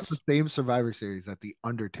 This is the same Survivor Series that the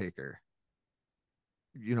Undertaker,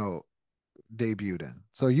 debuted in.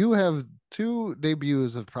 So you have two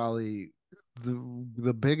debuts of probably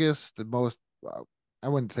the biggest, the most. I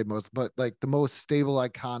wouldn't say most, but like the most stable,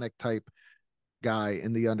 iconic type guy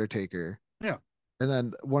in the Undertaker. Yeah. And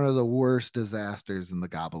then one of the worst disasters in the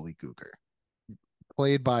gobbledygooker,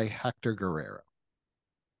 played by Hector Guerrero.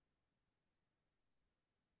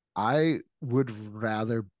 I would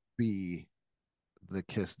rather be the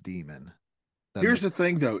Kiss Demon. Here's the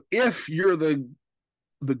thing, though. If you're the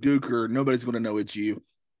Gooker, nobody's going to know it's you.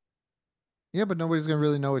 Yeah, but nobody's going to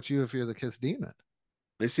really know it's you if you're the Kiss Demon.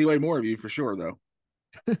 They see way more of you for sure, though.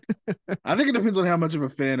 I think it depends on how much of a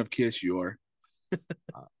fan of Kiss you are.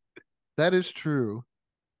 That is true.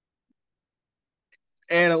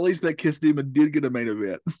 And at least that Kiss Demon did get a main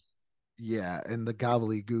event. Yeah, and the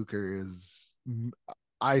gobbledygooker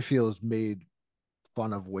I feel, is made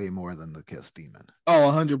fun of way more than the Kiss Demon.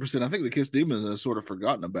 Oh, 100%. I think the Kiss Demon is sort of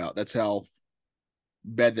forgotten about. That's how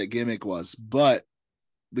bad that gimmick was. But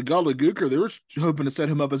the gobbledygooker, they were hoping to set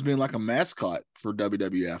him up as being like a mascot for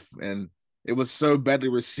WWF, and it was so badly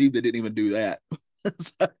received they didn't even do that.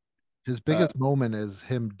 So, his biggest moment is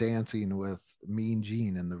him dancing with Mean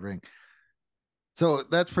Gene in the ring. So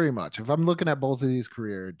that's pretty much. If I'm looking at both of these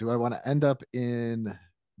careers, do I want to end up in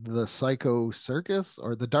the Psycho Circus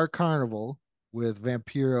or the Dark Carnival with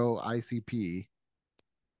Vampiro ICP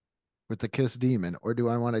with the Kiss Demon, or do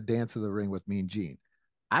I want to dance in the ring with Mean Gene?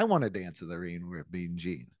 I want to dance in the ring with Mean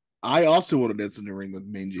Gene. I also want to dance in the ring with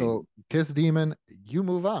Mean Gene. So Kiss Demon, you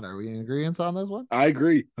move on. Are we in agreement on this one? I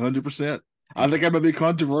agree, 100%. I think I'm gonna be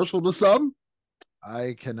controversial to some.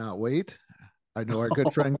 I cannot wait. I know our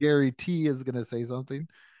good friend Gary T is going to say something.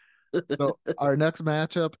 So our next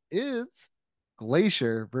matchup is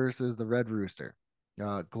Glacier versus the Red Rooster.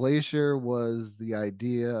 Glacier was the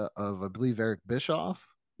idea of, I believe, Eric Bischoff.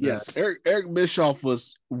 Yes, Eric Bischoff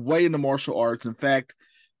was way into martial arts. In fact,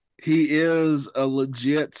 he is a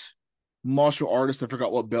legit martial artist. I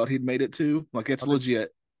forgot what belt he'd made it to. Like, it's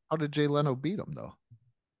legit. How did Jay Leno beat him, though?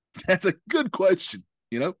 That's a good question.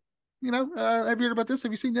 Have you heard about this?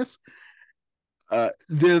 Have you seen this?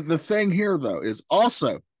 The thing here, though, is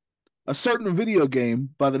also a certain video game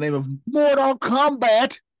by the name of Mortal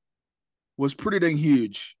Kombat was pretty dang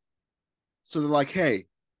huge. So they're like, hey,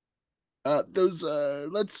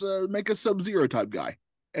 let's make a Sub-Zero type guy,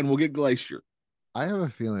 and we'll get Glacier. I have a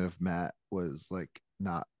feeling if Matt was like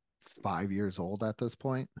not 5 years old at this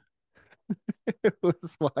point,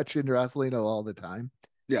 was watching wrestling all the time.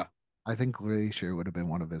 Yeah. I think Glacier would have been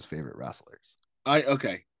one of his favorite wrestlers.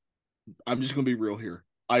 Okay. I'm just gonna be real here.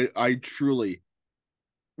 I truly,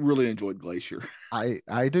 really enjoyed Glacier. I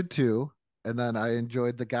did too. And then I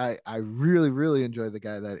enjoyed the guy. I really, really enjoyed the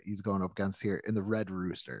guy that he's going up against here in the Red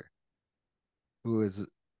Rooster, who is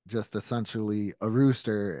just essentially a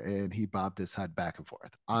rooster, and he bobbed his head back and forth.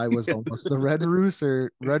 I was almost the Red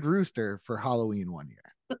Rooster for Halloween one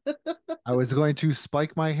year. I was going to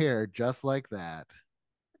spike my hair just like that.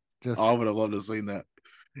 I would have loved to have seen that.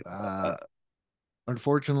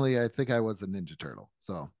 Unfortunately, I think I was a Ninja Turtle.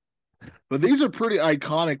 So, but these are pretty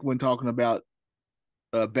iconic when talking about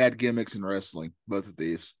bad gimmicks in wrestling. Both of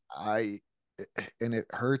these, and it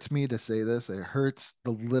hurts me to say this. It hurts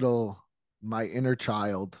my inner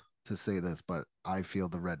child to say this, but I feel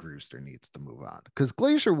the Red Rooster needs to move on because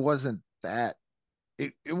Glacier wasn't that.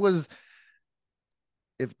 It was,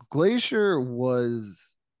 if Glacier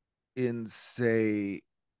was in, say,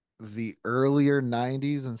 the earlier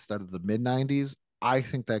 90s instead of the mid 90s, I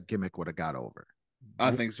think that gimmick would have got over.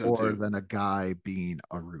 I think so more too. than a guy being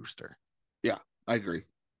a rooster. Yeah, I agree.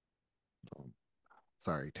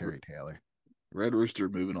 Sorry, Terry Taylor. Red Rooster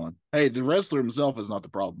moving on. Hey, the wrestler himself is not the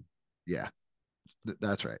problem. Yeah,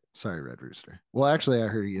 that's right. Sorry, Red Rooster. Well, actually, I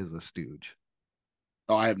heard he is a stooge.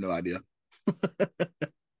 Oh, I have no idea.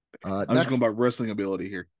 I'm just going by wrestling ability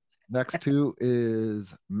here. Next two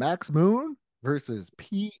is Max Moon versus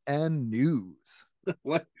PN News.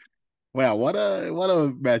 What? Wow, what a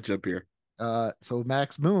matchup here. So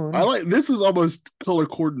Max Moon. I like this is almost color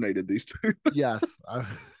coordinated, these two. Yes. I'm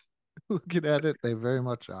looking at it, they very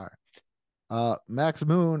much are. Max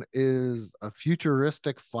Moon is a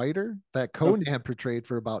futuristic fighter that Conan portrayed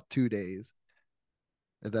for about 2 days,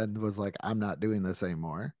 and then was like, "I'm not doing this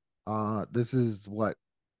anymore." This is what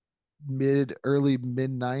early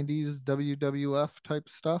mid '90s WWF type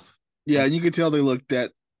stuff. Yeah, and you can tell they looked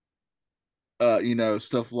at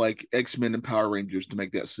stuff like X-Men and Power Rangers to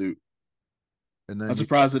make that suit. And I'm then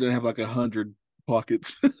surprised they didn't have like 100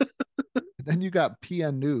 pockets. then you got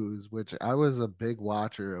PN News, which I was a big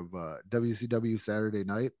watcher of WCW Saturday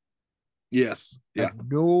Night. Yes. I Yeah.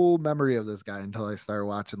 have no memory of this guy until I started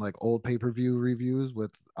watching like old pay-per-view reviews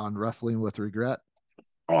on Wrestling with Regret.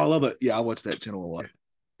 Oh, I love it. Yeah, I watch that channel a lot.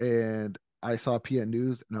 And I saw PN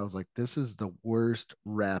News and I was like, this is the worst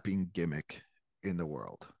rapping gimmick in the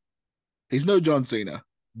world. He's no John Cena.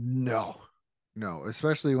 No,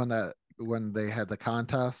 especially when they had the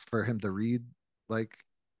contest for him to read like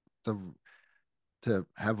the to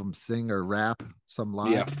have him sing or rap some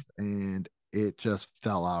lines, and it just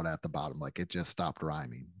fell out at the bottom. Like it just stopped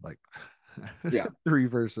rhyming. Like yeah, 3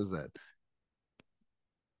 verses in.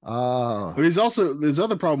 But he's also his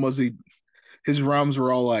other problem was his rhymes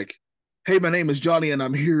were all like, "Hey, my name is Johnny, and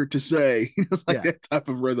I'm here to say." It was like that type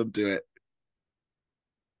of rhythm to it.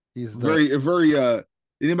 He's very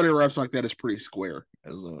anybody who raps like that is pretty square,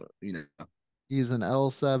 as he's an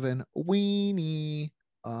L7 weenie.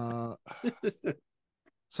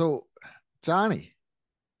 So Johnny,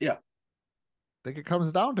 yeah, I think it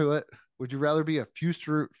comes down to it. Would you rather be a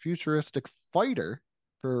futuristic fighter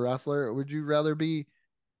for a wrestler, or would you rather be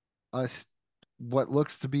what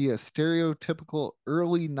looks to be a stereotypical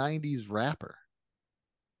early '90s rapper?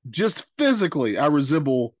 Just physically, I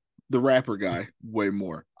resemble the rapper guy way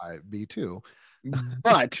more. Me too.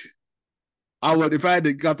 But I would, if I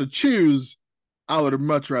got to choose, I would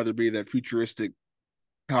much rather be that futuristic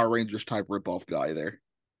Power Rangers type ripoff guy there.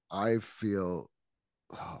 I feel,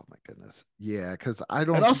 oh my goodness, yeah, because I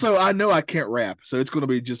don't. And also, I know I can't rap, so it's going to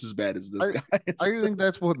be just as bad as this guy. I think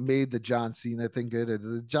that's what made the John Cena thing good.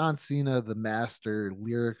 Is John Cena, the master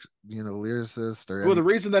lyricist, well, the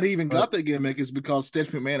reason that he even got that gimmick is because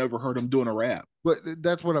Stephanie McMahon overheard him doing a rap. But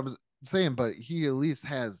that's what I was saying. But he at least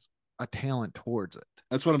has a talent towards it.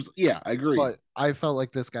 That's what I'm. Yeah, I agree. But I felt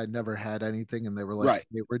like this guy never had anything, and they were like, right.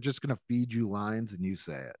 Hey, "We're just gonna feed you lines, and you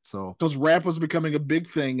say it." So because rap was becoming a big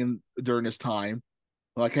thing during this time,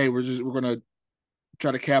 like, hey, we're gonna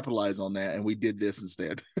try to capitalize on that, and we did this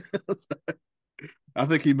instead. I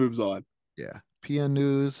think he moves on. Yeah, PN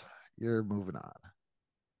News, you're moving on.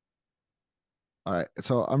 All right,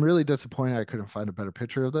 so I'm really disappointed I couldn't find a better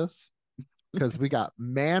picture of this because we got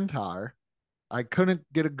Mantar. I couldn't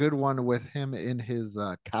get a good one with him in his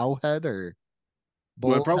cow head or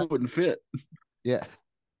bull. Well, it probably wouldn't fit. Yeah.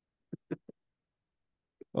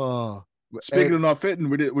 Oh, speaking of not fitting,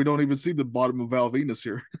 we don't even see the bottom of Val Venus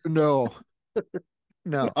here. No.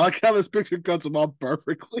 I like how this picture cuts him off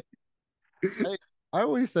perfectly. I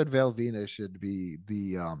always said Val Venus should be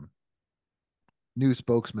the new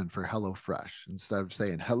spokesman for HelloFresh. Instead of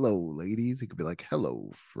saying hello, ladies, he could be like hello,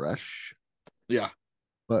 fresh. Yeah.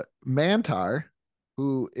 But Mantar,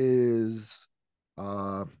 who is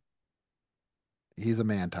he's a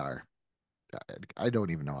Mantar. I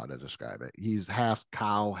don't even know how to describe it. He's half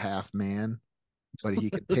cow, half man, but he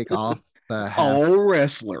can take off the half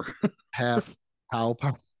wrestler, half cow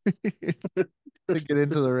part to get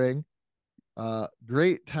into the ring.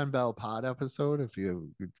 Great 10 Bell Pod episode. If you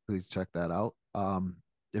please check that out.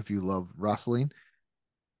 If you love wrestling.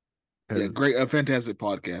 Yeah, great, a fantastic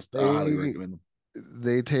podcast. I highly recommend them.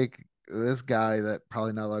 They take this guy that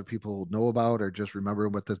probably not a lot of people know about or just remember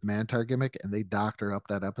with this Mantar gimmick, and they doctor up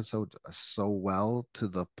that episode so well to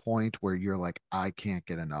the point where you're like, I can't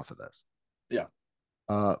get enough of this. Yeah.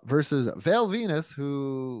 Versus Val Venus,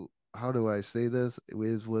 who, how do I say this,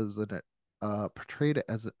 was portrayed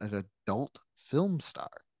as an adult film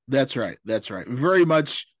star. That's right. Very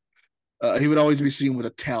much. He would always be seen with a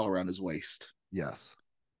towel around his waist. Yes.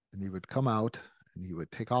 And he would come out and he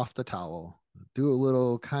would take off the towel, do a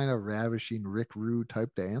little kind of ravishing Rick Rude type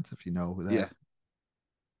dance, if you know who that. Yeah.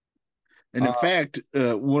 And in fact,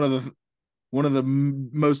 one of the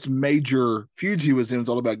most major feuds he was in was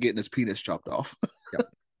all about getting his penis chopped off. Yep.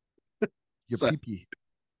 Your pee-pee.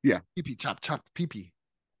 Yeah. Pee-pee, chop, pee-pee.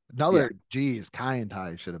 Another, geez, Kai and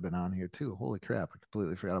Tai should have been on here too. Holy crap. I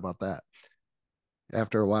completely forgot about that.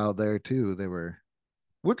 After a while there too, they were.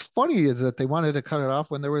 What's funny is that they wanted to cut it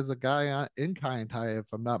off when there was a guy in Kai and Tai, if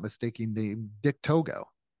I'm not mistaken, named Dick Togo.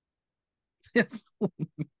 Yes.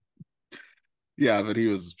 Yeah, but he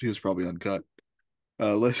was probably uncut.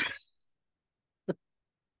 Let's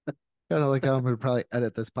kind of like how I'm going to probably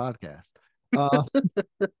edit this podcast.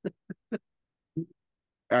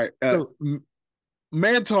 All right. So,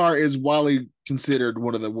 Mantar is widely considered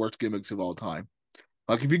one of the worst gimmicks of all time.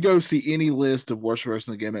 Like if you go see any list of worst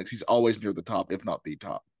wrestling gimmicks, he's always near the top, if not the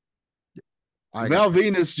top. Val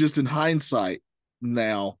Venus, just in hindsight,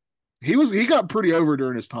 now he got pretty over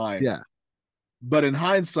during his time. Yeah. But in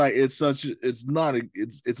hindsight, it's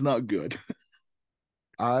not good.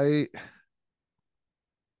 I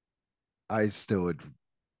still would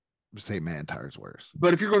say Mantar's worse.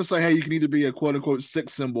 But if you're going to say, hey, you can either be a quote unquote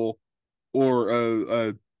sex symbol or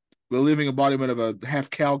the living embodiment of a half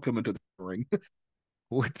cow coming to the ring.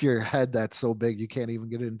 With your head that's so big you can't even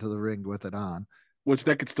get into the ring with it on. Which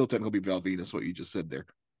that could still technically be Val Venus, what you just said there.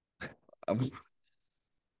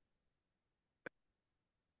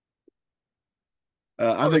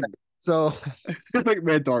 I think so. I think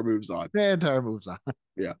Mantar moves on. Mantar moves on.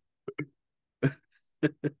 Yeah.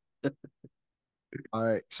 All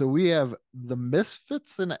right. So we have the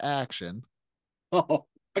Misfits in action. Oh,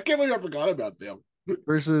 I can't believe I forgot about them.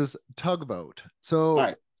 Versus Tugboat. So all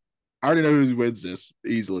right. I already know who wins this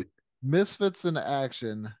easily. Misfits in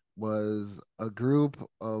action was a group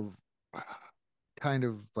of kind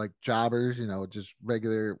of like jobbers, just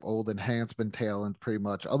regular old enhancement talent pretty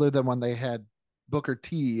much, other than when they had Booker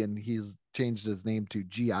T and he's changed his name to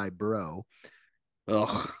GI Bro.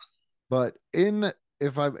 Ugh. But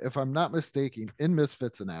if I'm not mistaken, in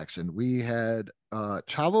Misfits in action, we had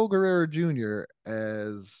Chavo Guerrero Jr.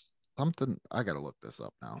 as something. I gotta look this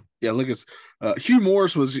up now. Yeah, look, it's Hugh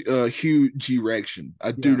Morris was Hugh G Rection.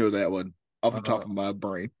 I do know that one off the top of my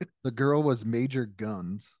brain. The girl was Major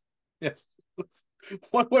Guns. Yes.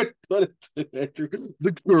 One way to put it,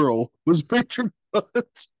 the girl was Major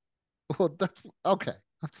Guns. Well, okay.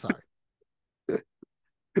 I'm sorry.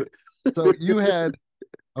 So you had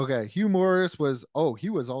Hugh Morris was he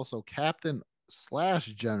was also Captain /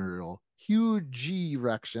 General Hugh G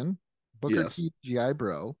Rection, Booker T GI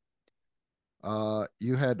Bro.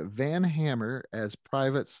 You had Van Hammer as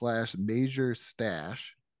Private / Major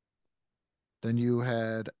Stash. Then you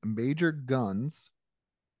had Major Guns.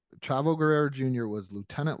 Chavo Guerrero Jr. was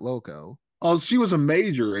Lieutenant Loco. Oh, she was a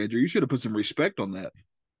major, Andrew. You should have put some respect on that.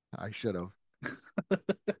 I should have.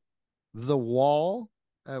 The Wall,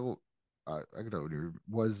 I don't know,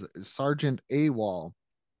 was Sergeant AWOL,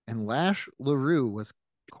 and Lash LaRue was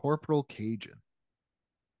Corporal Cajun.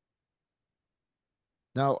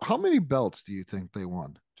 Now, how many belts do you think they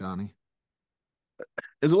won, Johnny?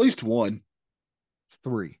 There's at least one.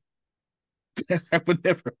 3. I would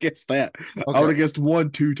never guess that. Okay. I would have guessed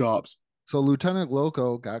 1, 2 tops. So Lieutenant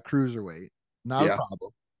Loco got cruiserweight. Not a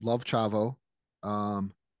problem. Love Chavo.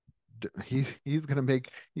 He's gonna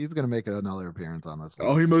make another appearance on this list.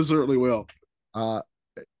 Oh, he most certainly will.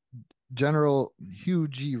 General Hugh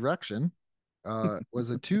G Rection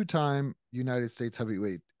was a 2-time United States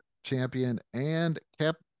heavyweight champion, and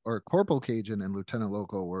Corporal Cajun and Lieutenant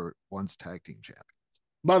Loco were once tag team champions.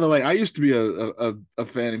 By the way, I used to be a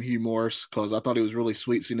fan of Hugh Morris because I thought he was really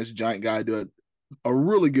sweet seeing this giant guy do a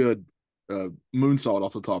really good moonsault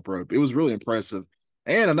off the top rope. It was really impressive.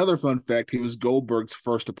 And another fun fact, he was Goldberg's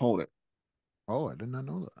first opponent. Oh, I did not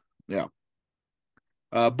know that.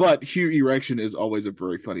 Yeah. But Hugh Erection is always a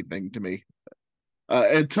very funny thing to me.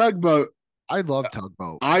 And Tugboat. I love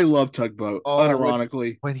Tugboat. I love Tugboat,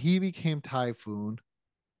 unironically. When he became Typhoon.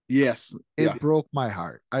 Yes. It broke my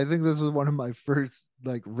heart. I think this was one of my first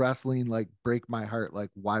wrestling break my heart.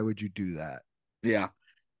 Why would you do that? Yeah.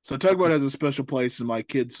 So Tugboat has a special place in my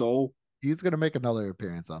kid's soul. He's gonna make another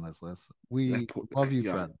appearance on this list. We love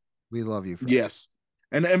you, Fred. We love you, Fred. Yes.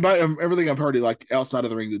 And by everything I've heard, outside of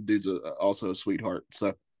the ring, the dude's also a sweetheart.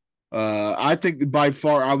 So I think by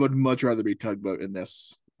far I would much rather be Tugboat in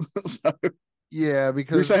this. So, yeah,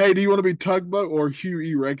 because you say, hey, do you want to be Tugboat or Hugh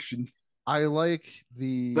Erection? I like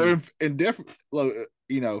the in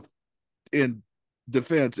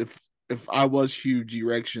defense, if I was Hugh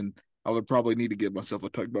Erection, I would probably need to give myself a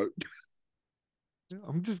Tugboat.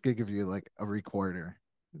 I'm just gonna give you a recorder.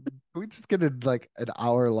 We just get an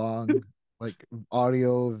hour long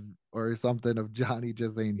audio or something of Johnny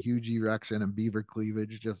just saying huge erection and beaver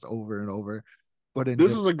cleavage just over and over. But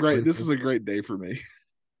this is a great day for me.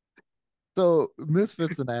 So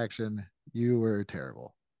Misfits in action, you were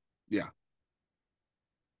terrible. Yeah.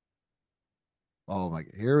 Oh my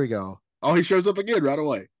god, here we go. Oh, he shows up again right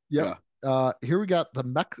away. Yep. Yeah. Here we got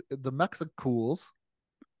the Mexicools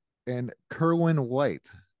and Kerwin White.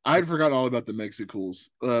 I'd forgotten all about the Mexicools,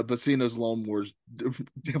 but seeing those lawnmowers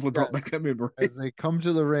definitely brought back that memory. As they come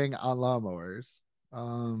to the ring on lawnmowers.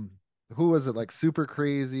 Who was it? Super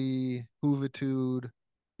Crazy, Hoovitude.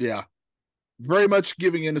 Yeah. Very much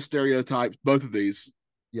giving in the stereotypes, both of these.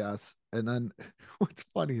 Yes. And then what's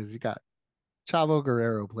funny is you got Chavo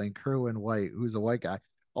Guerrero playing Kerwin White, who's a white guy.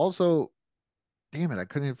 Also, damn it, I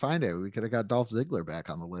couldn't even find it. We could have got Dolph Ziggler back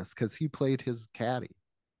on the list because he played his caddy.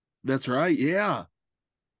 That's right. Yeah.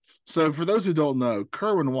 So for those who don't know,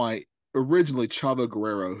 Kerwin White, originally Chavo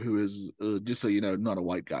Guerrero, who is, just so you know, not a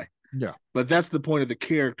white guy. Yeah. But that's the point of the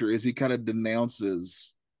character, is he kind of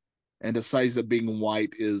denounces and decides that being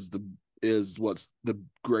white is what's the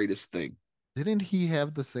greatest thing. Didn't he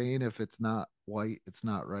have the saying, if it's not white, it's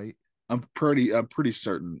not right? I'm pretty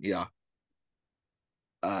certain. Yeah.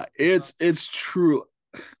 It's true.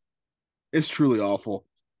 It's truly awful.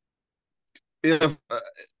 If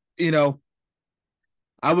you know,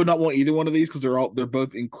 I would not want either one of these because they're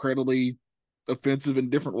both incredibly offensive in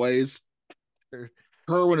different ways.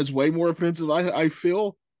 Kerwin is way more offensive, I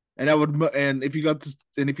feel, and if you got this,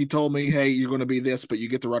 and if you told me, hey, you're going to be this, but you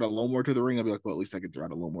get to ride a lawnmower to the ring, I'd be like, well, at least I get to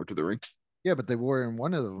ride a lawnmower to the ring. Yeah, but they wore in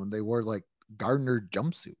one of them. They wore like Gardner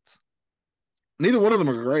jumpsuits. Neither one of them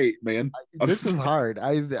are great, man. This is hard.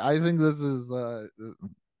 I think this is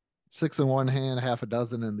six in one hand, half a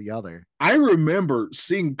dozen in the other. I remember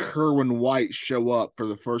seeing Kerwin White show up for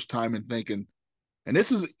the first time and thinking, and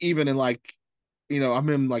this is even in like, I'm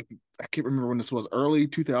in like, I can't remember when this was, early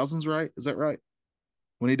 2000s, right? Is that right?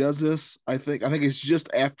 When he does this, I think it's just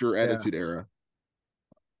after Attitude Era.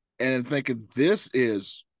 And I'm thinking, this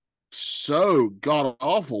is so god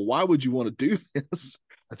awful. Why would you want to do this?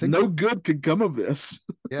 I think no good could come of this.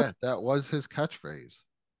 Yeah, that was his catchphrase.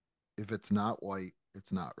 If it's not white,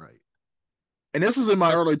 it's not right. And this is in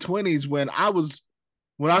my early 20s when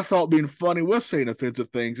I thought being funny was saying offensive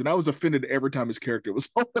things, and I was offended every time his character was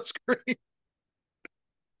on the screen.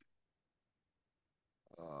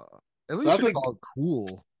 At least it's all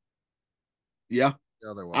cool. Yeah.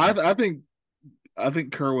 Otherwise, I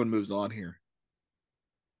think Kerwin moves on here.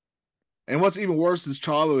 And what's even worse is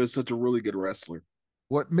Chavo is such a really good wrestler.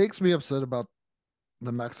 What makes me upset about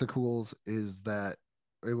the Mexicools is that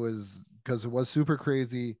it was because it was Super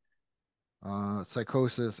Crazy,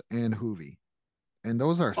 Psychosis, and Hoovy. And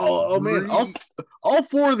those are man, all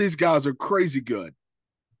four of these guys are crazy good.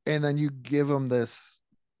 And then you give them this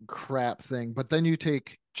crap thing, but then you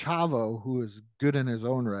take Chavo, who is good in his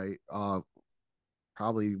own right,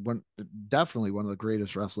 definitely one of the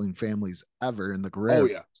greatest wrestling families ever in the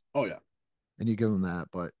Guerrero. Oh yeah. And you give him that,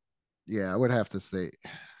 but yeah, I would have to say,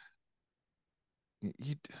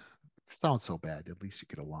 you sound so bad. At least you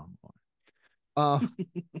get along more.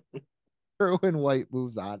 Kerwin White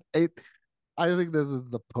moves on. I think this is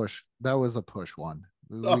the push. That was a push one.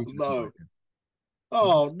 Oh no!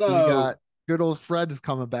 Oh no! We got good old Fred is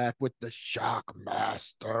coming back with the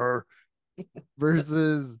Shockmaster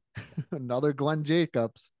versus another Glenn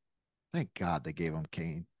Jacobs. Thank God they gave him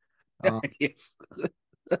Kane. Yes.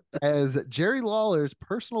 As Jerry Lawler's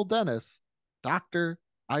personal dentist, Dr.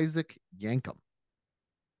 Isaac Yankum.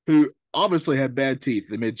 Who obviously had bad teeth.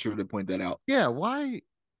 They made sure to point that out. Yeah, why?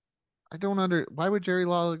 Why would Jerry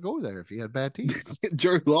Lawler go there if he had bad teeth?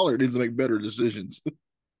 Jerry Lawler needs to make better decisions.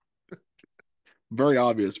 Very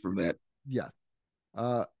obvious from that. Yeah.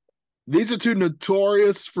 These are two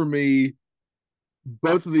notorious for me.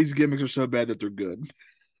 Both of these gimmicks are so bad that they're good.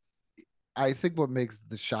 I think what makes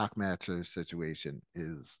the Shockmaster situation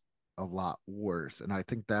is a lot worse, and I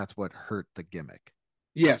think that's what hurt the gimmick.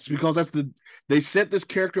 Yes, because they set this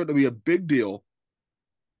character up to be a big deal,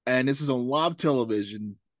 and this is on live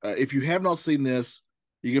television. If you have not seen this,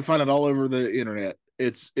 you can find it all over the internet.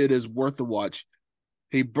 It is worth the watch.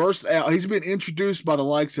 He bursts out. He's been introduced by the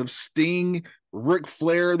likes of Sting, Ric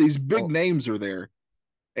Flair. These big names are there,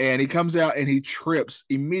 and he comes out and he trips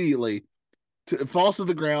immediately. Falls to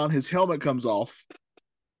the ground, his helmet comes off,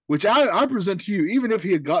 which I present to you. Even if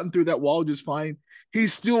he had gotten through that wall just fine,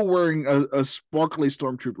 he's still wearing a sparkly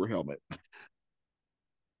Stormtrooper helmet.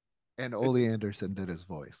 And Ole Anderson did his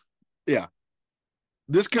voice. Yeah.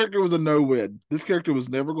 This character was a no-win. This character was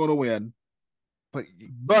never going to win.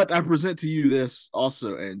 But I present to you this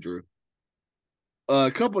also, Andrew.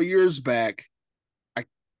 A couple of years back,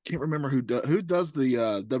 can't remember who does the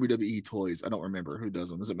WWE toys. I don't remember who does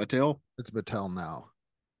them. Is it Mattel? It's Mattel now.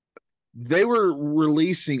 They were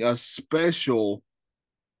releasing a special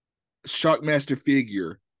Shockmaster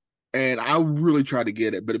figure, and I really tried to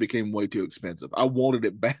get it, but it became way too expensive. I wanted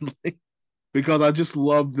it badly because I just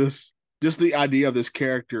love just the idea of this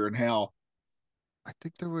character and how. I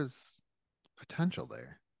think there was potential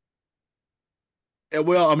there.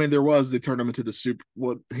 Well, I mean, there was. They turned him into the super.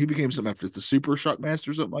 He became something after the Super Shockmaster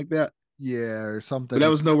or something like that. Yeah, or something. But that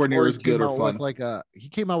was nowhere near as good or fun. He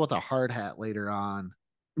came out with a hard hat later on.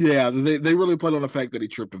 Yeah, they really played on the fact that he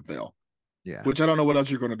tripped and fell. Yeah, which I don't know what else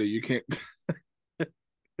you're going to do. You can't.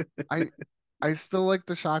 I still like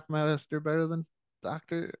the Shockmaster better than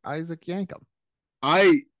Dr. Isaac Yankem.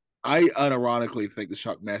 I I unironically think the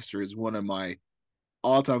Shockmaster is one of my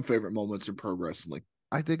all-time favorite moments in pro wrestling.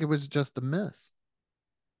 I think it was just a miss.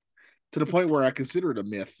 To the point where I consider it a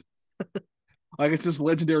myth. Like it's this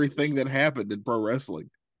legendary thing that happened in pro wrestling.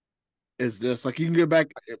 Is this like you can go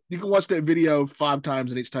back, you can watch that video 5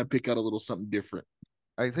 times and each time pick out a little something different.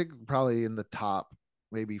 I think probably in the top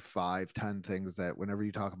maybe 5, 10 things that whenever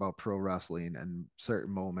you talk about pro wrestling and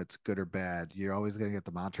certain moments, good or bad, you're always going to get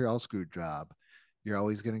the Montreal screw job. You're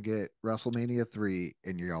always going to get WrestleMania 3,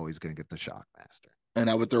 and you're always going to get the Shockmaster. And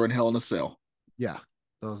I would throw in Hell in a Cell. Yeah.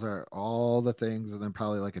 Those are all the things. And then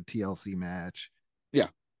probably like a TLC match. Yeah.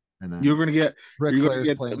 And then you're going to get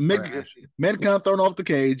Mankind thrown off the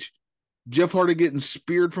cage, Jeff Hardy getting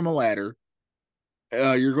speared from a ladder.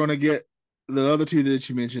 You're going to get the other two that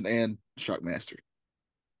you mentioned and Shockmaster.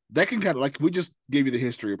 That can kind of like we just gave you the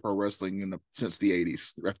history of pro wrestling since the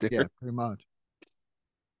 80s right there. Yeah, pretty much.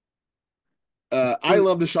 I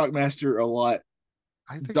love the Shockmaster a lot.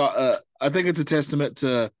 I think it's a testament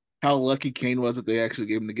to how lucky Kane was that they actually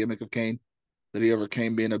gave him the gimmick of Kane, that he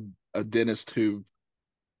overcame being a dentist who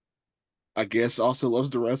I guess also loves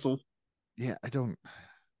to wrestle. Yeah, I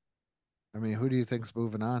mean, who do you think's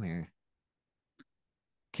moving on here?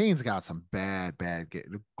 Kane's got some bad.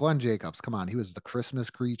 Glenn Jacobs, come on. He was the Christmas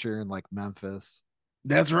creature in like Memphis.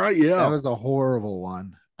 That's right. Yeah. That was a horrible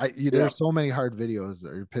one. There's so many hard videos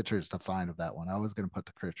or pictures to find of that one. I was going to put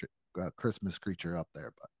the Christmas creature up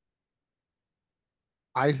there, but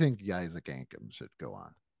I think Isaac Yankem should go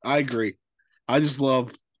on. I agree. I just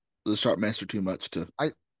love the Shockmaster too much to.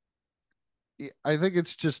 I think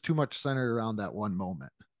it's just too much centered around that one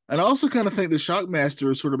moment. And I also kind of think the Shockmaster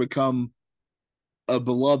has sort of become a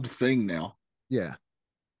beloved thing now. Yeah.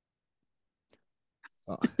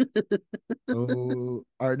 So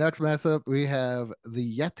our next matchup, we have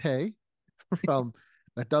the Yeti from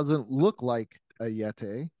that doesn't look like a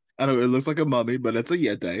Yeti. I know it looks like a mummy, but it's a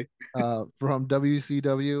Yeti. From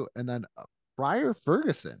WCW, and then Friar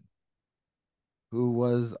Ferguson, who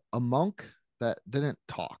was a monk that didn't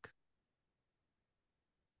talk.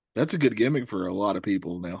 That's a good gimmick for a lot of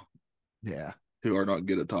people now. Yeah. Who are not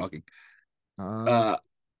good at talking.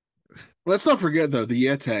 Let's not forget though, the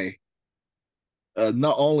Yeti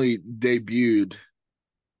not only debuted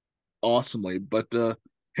awesomely, but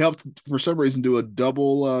helped for some reason do a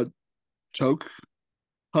double choke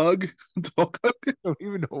hug. I don't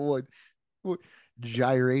even know what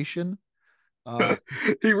gyration.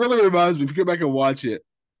 He really reminds me. If you go back and watch it,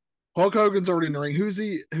 Hulk Hogan's already in the ring. Who's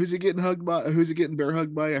he getting hugged by? Who's he getting bear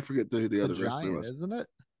hugged by? I forget who the other wrestler was. Isn't it?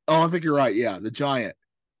 Oh, I think you're right. Yeah, the Giant.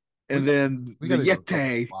 And then the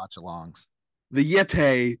Yeti watch alongs. The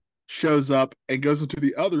Yeti shows up and goes into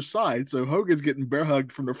the other side. So Hogan's getting bear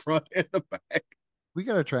hugged from the front and the back. We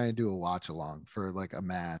got to try and do a watch along for like a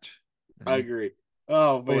match. I agree.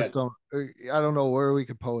 Oh man, I don't know where we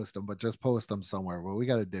could post them, but just post them somewhere. But we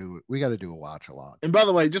got to do a watch along. And by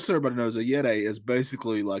the way, just so everybody knows, a Yeti is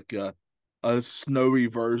basically like a snowy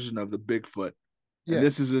version of the Bigfoot. Yeah. And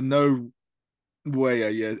this is in no way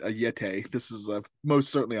a Yeti. This is most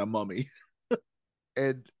certainly a mummy.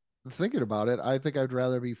 And thinking about it, I think I'd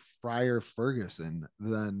rather be Friar Ferguson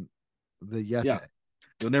than the Yeti. Yeah.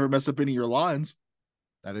 You'll never mess up any of your lines.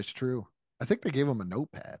 That is true. I think they gave him a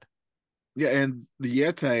notepad. Yeah, and the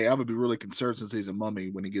Yeti, I would be really concerned since he's a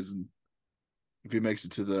mummy when he gets in, if he makes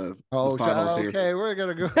it to the finals here. Okay, we're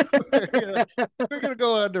gonna go. we're gonna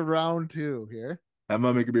go on to round 2 here. That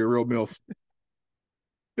mummy could be a real MILF.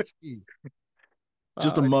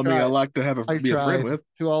 Just a mummy I like to be a friend with.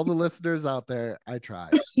 To all the listeners out there, I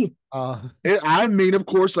tried. I mean, of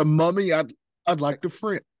course, a mummy I'd like to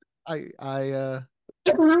friend. I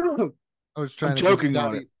was trying. I'm joking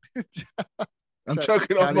on it. I'm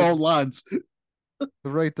choking on my own lines. To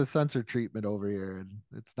write the censor treatment over here, and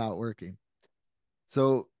it's not working.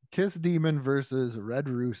 So, Kiss Demon versus Red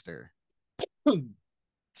Rooster.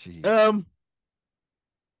 Jeez.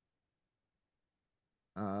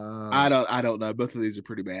 I don't know. Both of these are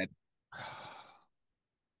pretty bad.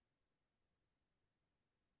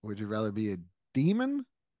 Would you rather be a demon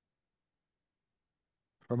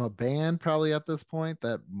from a band probably at this point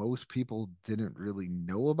that most people didn't really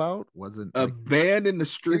know about? Wasn't a band in the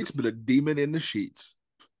streets, but a demon in the sheets.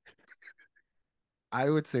 I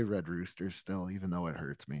would say Red Rooster still, even though it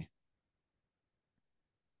hurts me.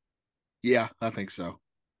 Yeah, I think so.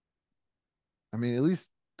 I mean, at least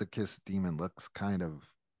the Kiss Demon looks kind of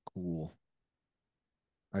cool.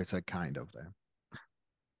 I said kind of there.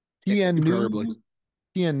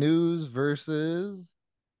 TN News versus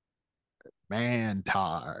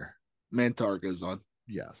Mantar. Mantar goes on.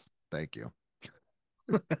 Yes, thank you.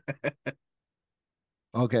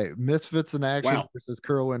 Okay, Misfits in Action Wow. versus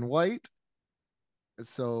Kerwin White.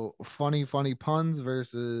 So funny puns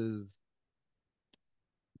versus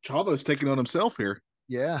Chavo's taking on himself here.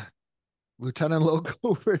 yeah, Lieutenant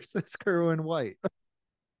Loco versus Kerwin White.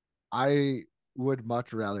 I would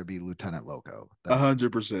much rather be Lieutenant Loco than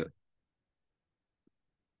 100%.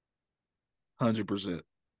 100%.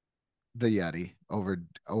 the Yeti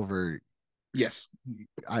over Yes.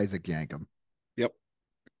 Isaac Yankem. Yep.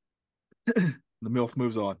 The MILF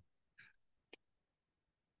moves on.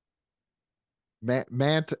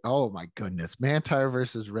 Oh my goodness, Mantire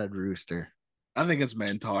versus Red Rooster. I think it's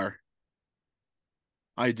Mantar.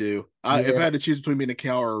 I do. If I Yeah, had to choose between being a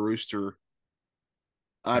cow or a rooster,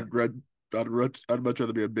 I'd much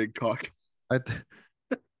rather be a big cock. I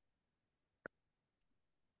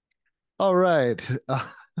all right.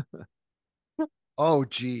 Oh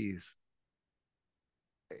geez.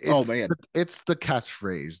 Oh man. It's the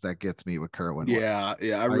catchphrase that gets me with Kerwin White. Yeah,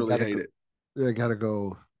 I I really gotta hate go, it. I gotta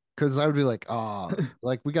go because I would be like,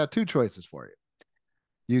 like we got two choices for you.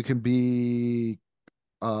 You can be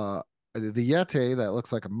the Yeti that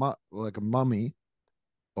looks like like a mummy,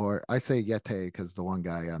 or I say Yeti because the one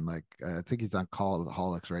guy on like I think he's on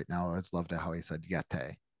Callaholics right now. I just loved it how he said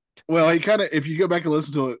Yeti. Well, he kind of, if you go back and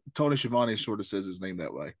listen to it, Tony Schiavone sort of says his name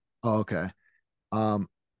that way. Oh, okay. Um,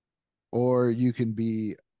 or you can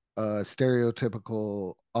be a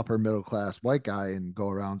stereotypical upper middle class white guy and go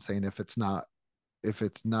around saying if it's not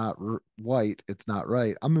white, it's not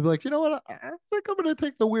right. I'm gonna be like, you know what? I think I'm gonna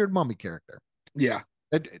take the weird mummy character. Yeah,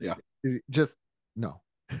 It, yeah, just no.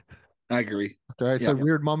 I agree. After I Yeah. said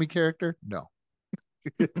weird mummy character, no.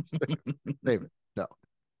 Save it. No.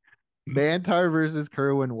 Mantar versus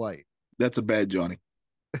Kerwin White. That's a bad Johnny.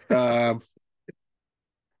 Man,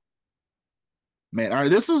 all right.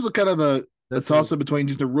 This is a kind of a toss up between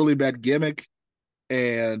just a really bad gimmick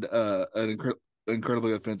and an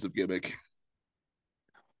incredibly offensive gimmick.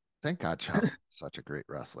 Thank God Chop is such a great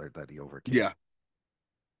wrestler that he overcame. Yeah.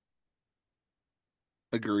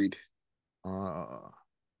 Agreed.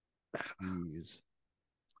 Jeez.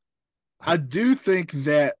 I do think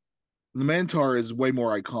that the Mantar is way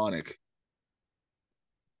more iconic.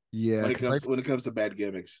 Yeah, when it comes to bad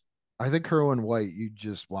gimmicks. I think Kerwin White you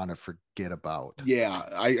just want to forget about. Yeah,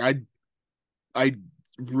 I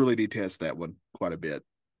really detest that one quite a bit.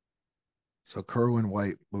 So Kerwin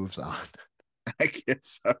White moves on. I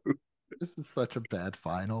guess so. This is such a bad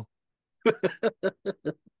final.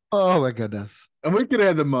 Oh my goodness. And we could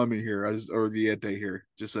have the mummy here, or the Yeti here,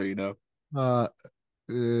 just so you know.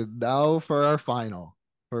 Now for our final,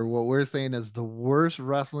 for what we're saying is the worst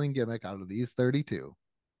wrestling gimmick out of these 32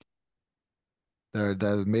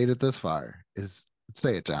 that made it this far is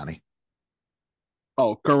say it, Johnny.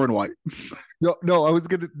 Oh, Kerwin White. No, no,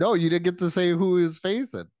 you didn't get to say who is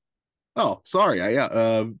facing. Oh, sorry.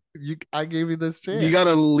 I gave you this chance. You got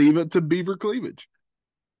to leave it to Beaver Cleavage.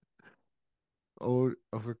 Oh,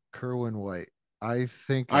 over Kerwin White. I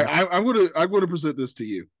think I'm gonna present this to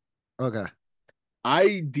you. okay.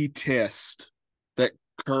 I detest that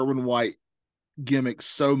Kerwin White gimmick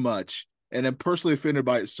so much, and I'm personally offended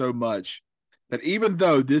by it so much that even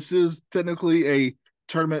though this is technically a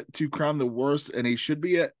tournament to crown the worst, and he should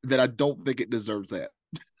be at, that I don't think it deserves that.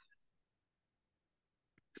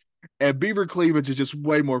 And Beaver Cleavage is just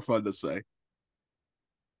way more fun to say.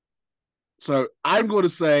 So I'm going to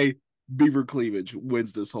say Beaver Cleavage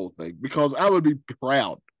wins this whole thing because I would be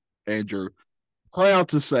proud, Andrew, proud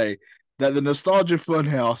to say that the Nostalgia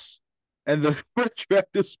Funhouse and the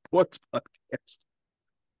Retroactive Sports Podcast,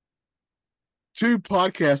 two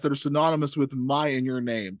podcasts that are synonymous with my and your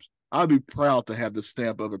names, I'd be proud to have the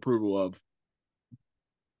stamp of approval of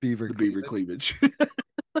Beaver Cleavage.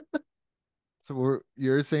 So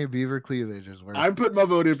you're saying Beaver Cleavage is where I'm putting my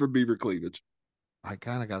vote in for Beaver Cleavage. I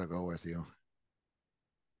kind of got to go with you.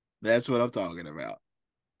 That's what I'm talking about.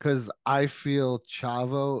 Because I feel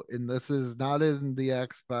Chavo, and this is not in the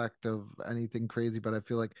aspect of anything crazy, but I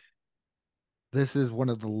feel like this is one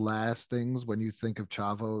of the last things when you think of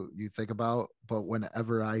Chavo you think about. But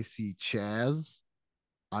whenever I see Chaz,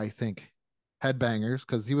 I think Headbangers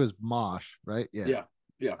because he was Mosh, right? Yeah.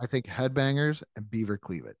 I think Headbangers and Beaver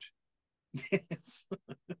Cleavage. Yes.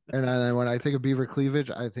 And then when I think of Beaver Cleavage,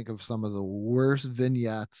 I think of some of the worst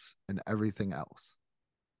vignettes and everything else.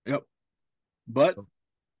 Yep. But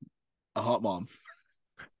a hot mom.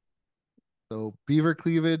 So Beaver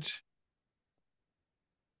Cleavage,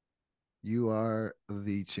 you are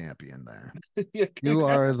the champion there. Yeah, you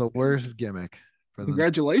are the worst gimmick for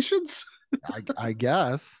Congratulations. I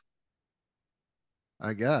guess.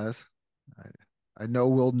 I I know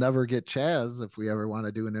we'll never get Chaz if we ever want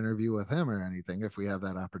to do an interview with him or anything, if we have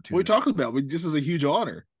that opportunity. What are you talking about? This is a huge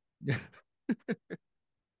honor.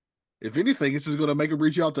 If anything, this is going to make him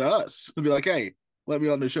reach out to us and be like, "Hey, let me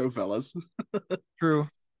on the show, fellas." True.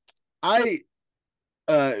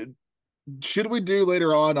 Should we do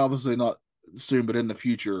later on? Obviously not soon, but in the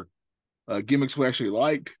future, gimmicks we actually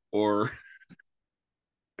liked, or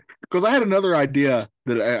because I had another idea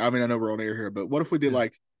that I know we're on air here, but what if we did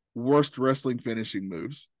like worst wrestling finishing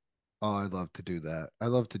moves? Oh, I'd love to do that. I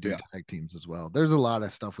love to do tag teams as well. There's a lot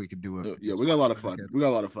of stuff we can do. Yeah, we got a lot of fun. We got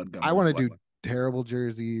a lot of fun. I want to do terrible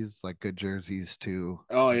jerseys, like good jerseys too.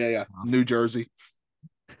 Oh yeah. New Jersey.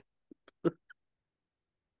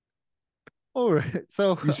 All right.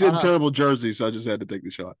 So you said terrible jersey, so I just had to take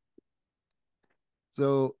the shot.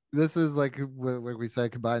 So this is like we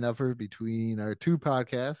said, combined effort between our two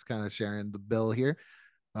podcasts, kind of sharing the bill here.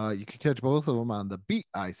 You can catch both of them on the Beat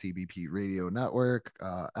ICBP Radio Network,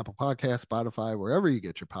 Apple Podcast, Spotify, wherever you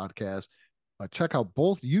get your podcast. Check out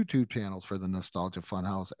both YouTube channels for the Nostalgia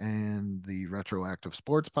Funhouse and the Retroactive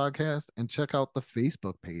Sports Podcast, and check out the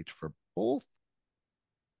Facebook page for both.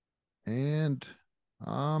 And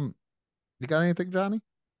you got anything, Johnny?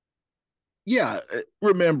 Yeah,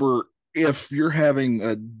 remember, if you're having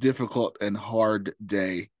a difficult and hard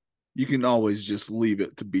day, you can always just leave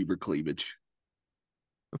it to beaver cleavage.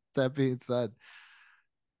 That being said,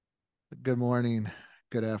 good morning,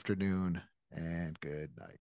 good afternoon, and good night.